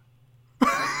 yeah.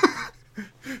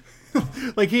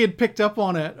 Like, he had picked up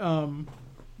on it.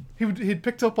 He'd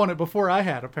picked up on it before I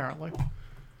had, apparently.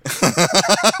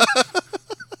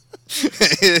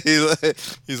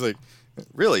 He's like,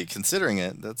 really, considering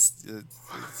it, it's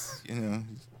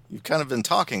you've kind of been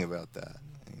talking about that.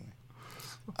 Anyway,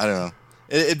 I don't know.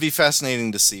 It'd be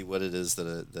fascinating to see what it is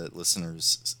that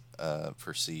listeners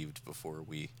perceived before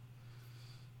we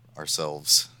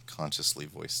ourselves consciously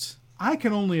voiced. I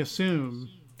can only assume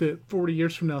that 40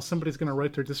 years from now, somebody's going to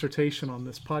write their dissertation on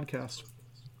this podcast.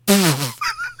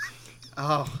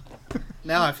 Oh,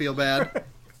 now I feel bad.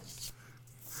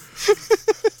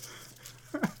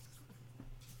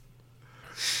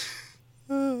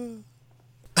 Well,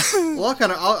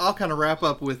 I'll kind of wrap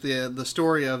up with the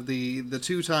story of the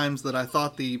 2 times that I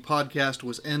thought the podcast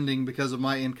was ending because of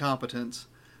my incompetence.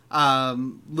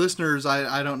 Listeners,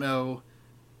 I don't know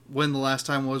when the last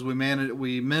time was we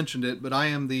mentioned it, but I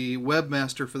am the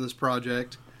webmaster for this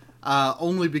project,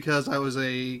 only because I was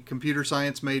a computer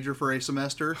science major for a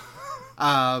semester.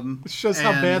 It shows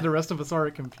how bad the rest of us are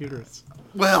at computers.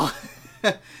 Well,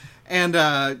 and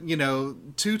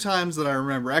 2 times that I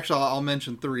remember. Actually, I'll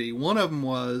mention 3. One of them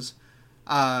was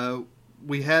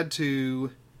we had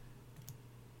to,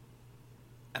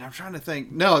 and I'm trying to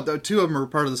think. No, 2 of them are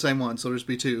part of the same one, so there'll just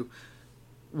be 2.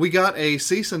 We got a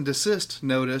cease and desist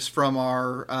notice from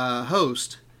our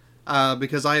host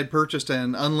because I had purchased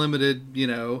an unlimited,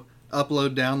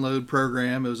 upload download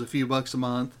program. It was a few bucks a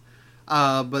month.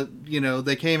 But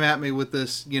they came at me with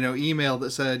this, email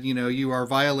that said, you are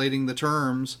violating the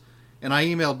terms. And I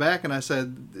emailed back and I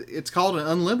said, it's called an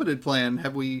unlimited plan.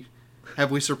 Have we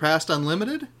surpassed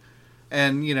unlimited?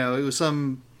 And, it was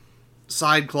some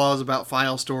side clause about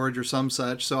file storage or some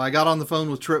such. So I got on the phone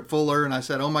with Trip Fuller and I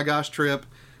said, oh my gosh, Trip,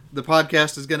 the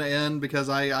podcast is going to end because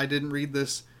I didn't read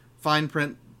this fine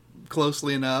print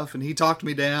closely enough. And he talked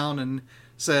me down and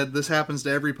said, this happens to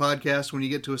every podcast when you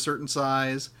get to a certain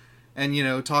size. And,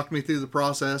 talked me through the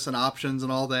process and options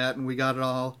and all that. And we got it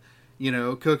all,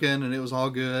 cooking, and it was all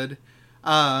good.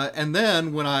 And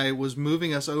then when I was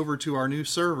moving us over to our new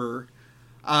server,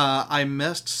 I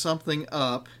messed something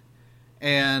up.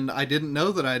 And I didn't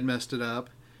know that I had messed it up.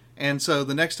 And so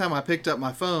the next time I picked up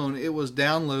my phone, it was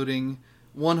downloading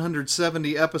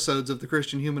 170 episodes of the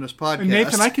Christian Humanist Podcast. And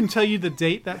Nathan, I can tell you the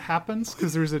date that happens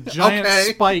because there's a giant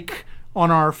spike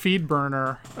on our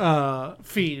FeedBurner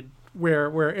feed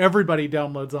where everybody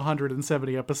downloads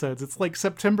 170 episodes. It's like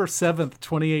September 7th,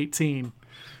 2018.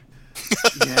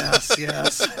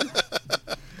 Yes.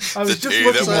 I was just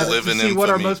looking at it to see what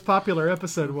our most popular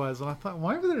episode was, and I thought,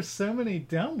 why were there so many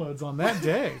downloads on that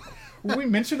day? Were we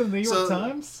mentioned in the New York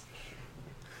Times?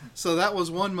 So that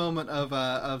was one moment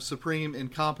of supreme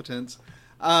incompetence.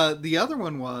 The other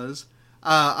one was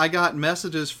I got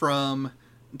messages from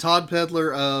Todd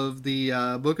Pedler of the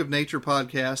Book of Nature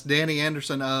podcast, Danny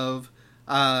Anderson of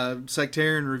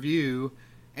Sectarian Review,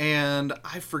 and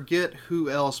I forget who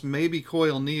else, maybe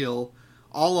Coyle Neal,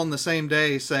 all on the same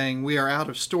day saying we are out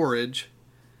of storage.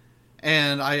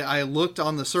 And I looked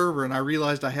on the server and I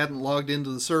realized I hadn't logged into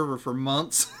the server for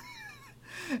months.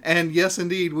 And yes,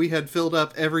 indeed, we had filled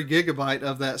up every gigabyte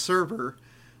of that server.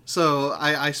 So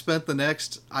I spent the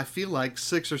next, I feel like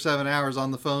 6 or 7 hours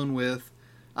on the phone with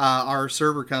our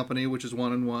server company, which is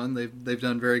 1&1. They've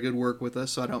done very good work with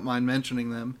us, so I don't mind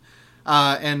mentioning them.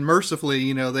 And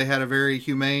mercifully, they had a very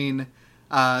humane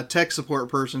tech support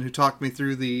person who talked me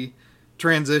through the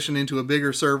transition into a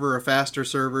bigger server, a faster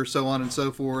server, so on and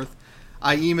so forth.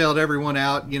 I emailed everyone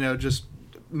out, just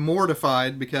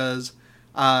mortified because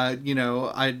I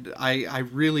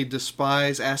really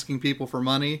despise asking people for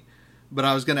money, but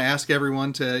I was going to ask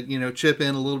everyone to, chip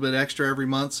in a little bit extra every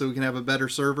month so we can have a better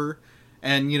server.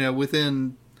 And,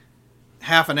 within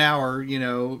half an hour,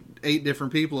 8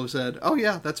 different people have said, oh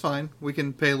yeah, that's fine. We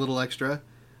can pay a little extra.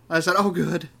 I said, oh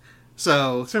good.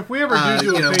 So if we ever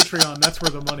do a Patreon, that's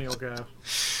where the money will go.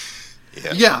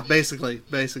 Yeah, basically.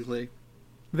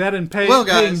 That and Well,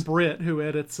 guys, paying Britt, who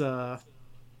edits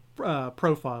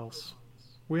profiles.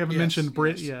 We haven't mentioned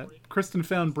Britt yet. Kristen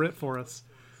found Britt for us.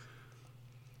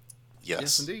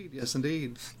 Yes. Yes,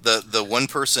 indeed. The one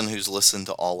person who's listened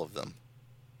to all of them.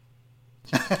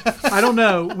 I don't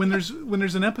know. When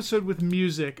there's an episode with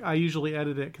music, I usually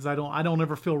edit it because I don't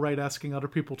ever feel right asking other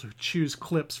people to choose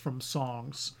clips from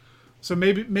songs. So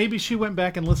maybe she went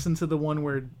back and listened to the one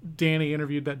where Danny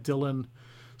interviewed that Dylan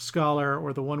scholar,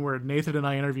 or the one where Nathan and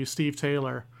I interviewed Steve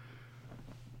Taylor.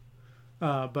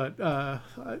 But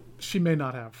she may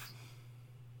not have.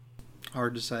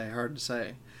 Hard to say.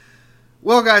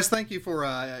 Well, guys, thank you for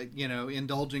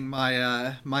indulging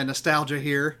my nostalgia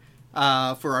here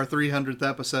for our 300th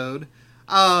episode.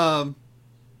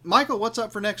 Michael, what's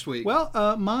up for next week?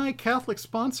 Well, my Catholic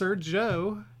sponsor,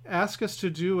 Joe, asked us to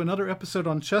do another episode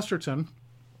on Chesterton,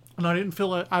 and I didn't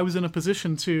feel I was in a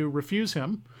position to refuse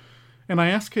him. And I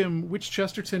asked him which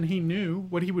Chesterton he knew,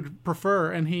 what he would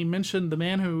prefer, and he mentioned The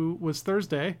Man Who Was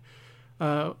Thursday,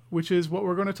 which is what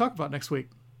we're going to talk about next week.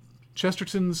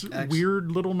 Chesterton's weird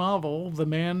little novel, The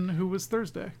Man Who Was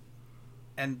Thursday.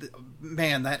 And,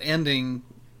 man, that ending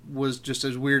was just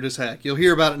as weird as heck. You'll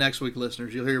hear about it next week,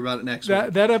 listeners. You'll hear about it next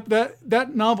week.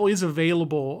 That novel is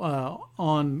available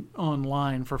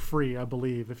online for free, I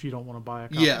believe, if you don't want to buy a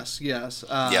copy. Yes.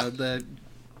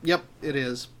 Yep, it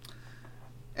is.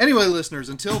 Anyway, listeners,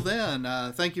 until then,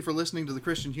 thank you for listening to the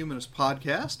Christian Humanist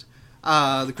Podcast.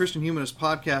 The Christian Humanist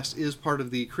Podcast is part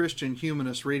of the Christian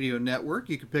Humanist Radio Network.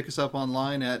 You can pick us up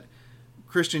online at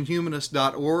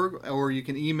christianhumanist.org, or you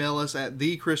can email us at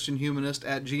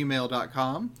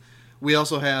thechristianhumanist@gmail.com. We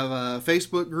also have a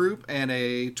Facebook group and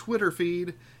a Twitter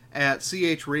feed at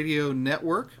CH Radio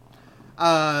Network.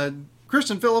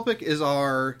 Kristen Philippic is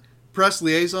our press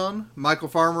liaison. Michael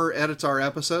Farmer edits our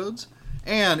episodes.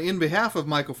 And in behalf of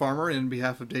Michael Farmer and in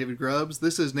behalf of David Grubbs,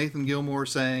 this is Nathan Gilmour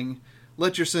saying,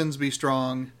 let your sins be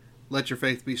strong, let your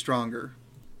faith be stronger.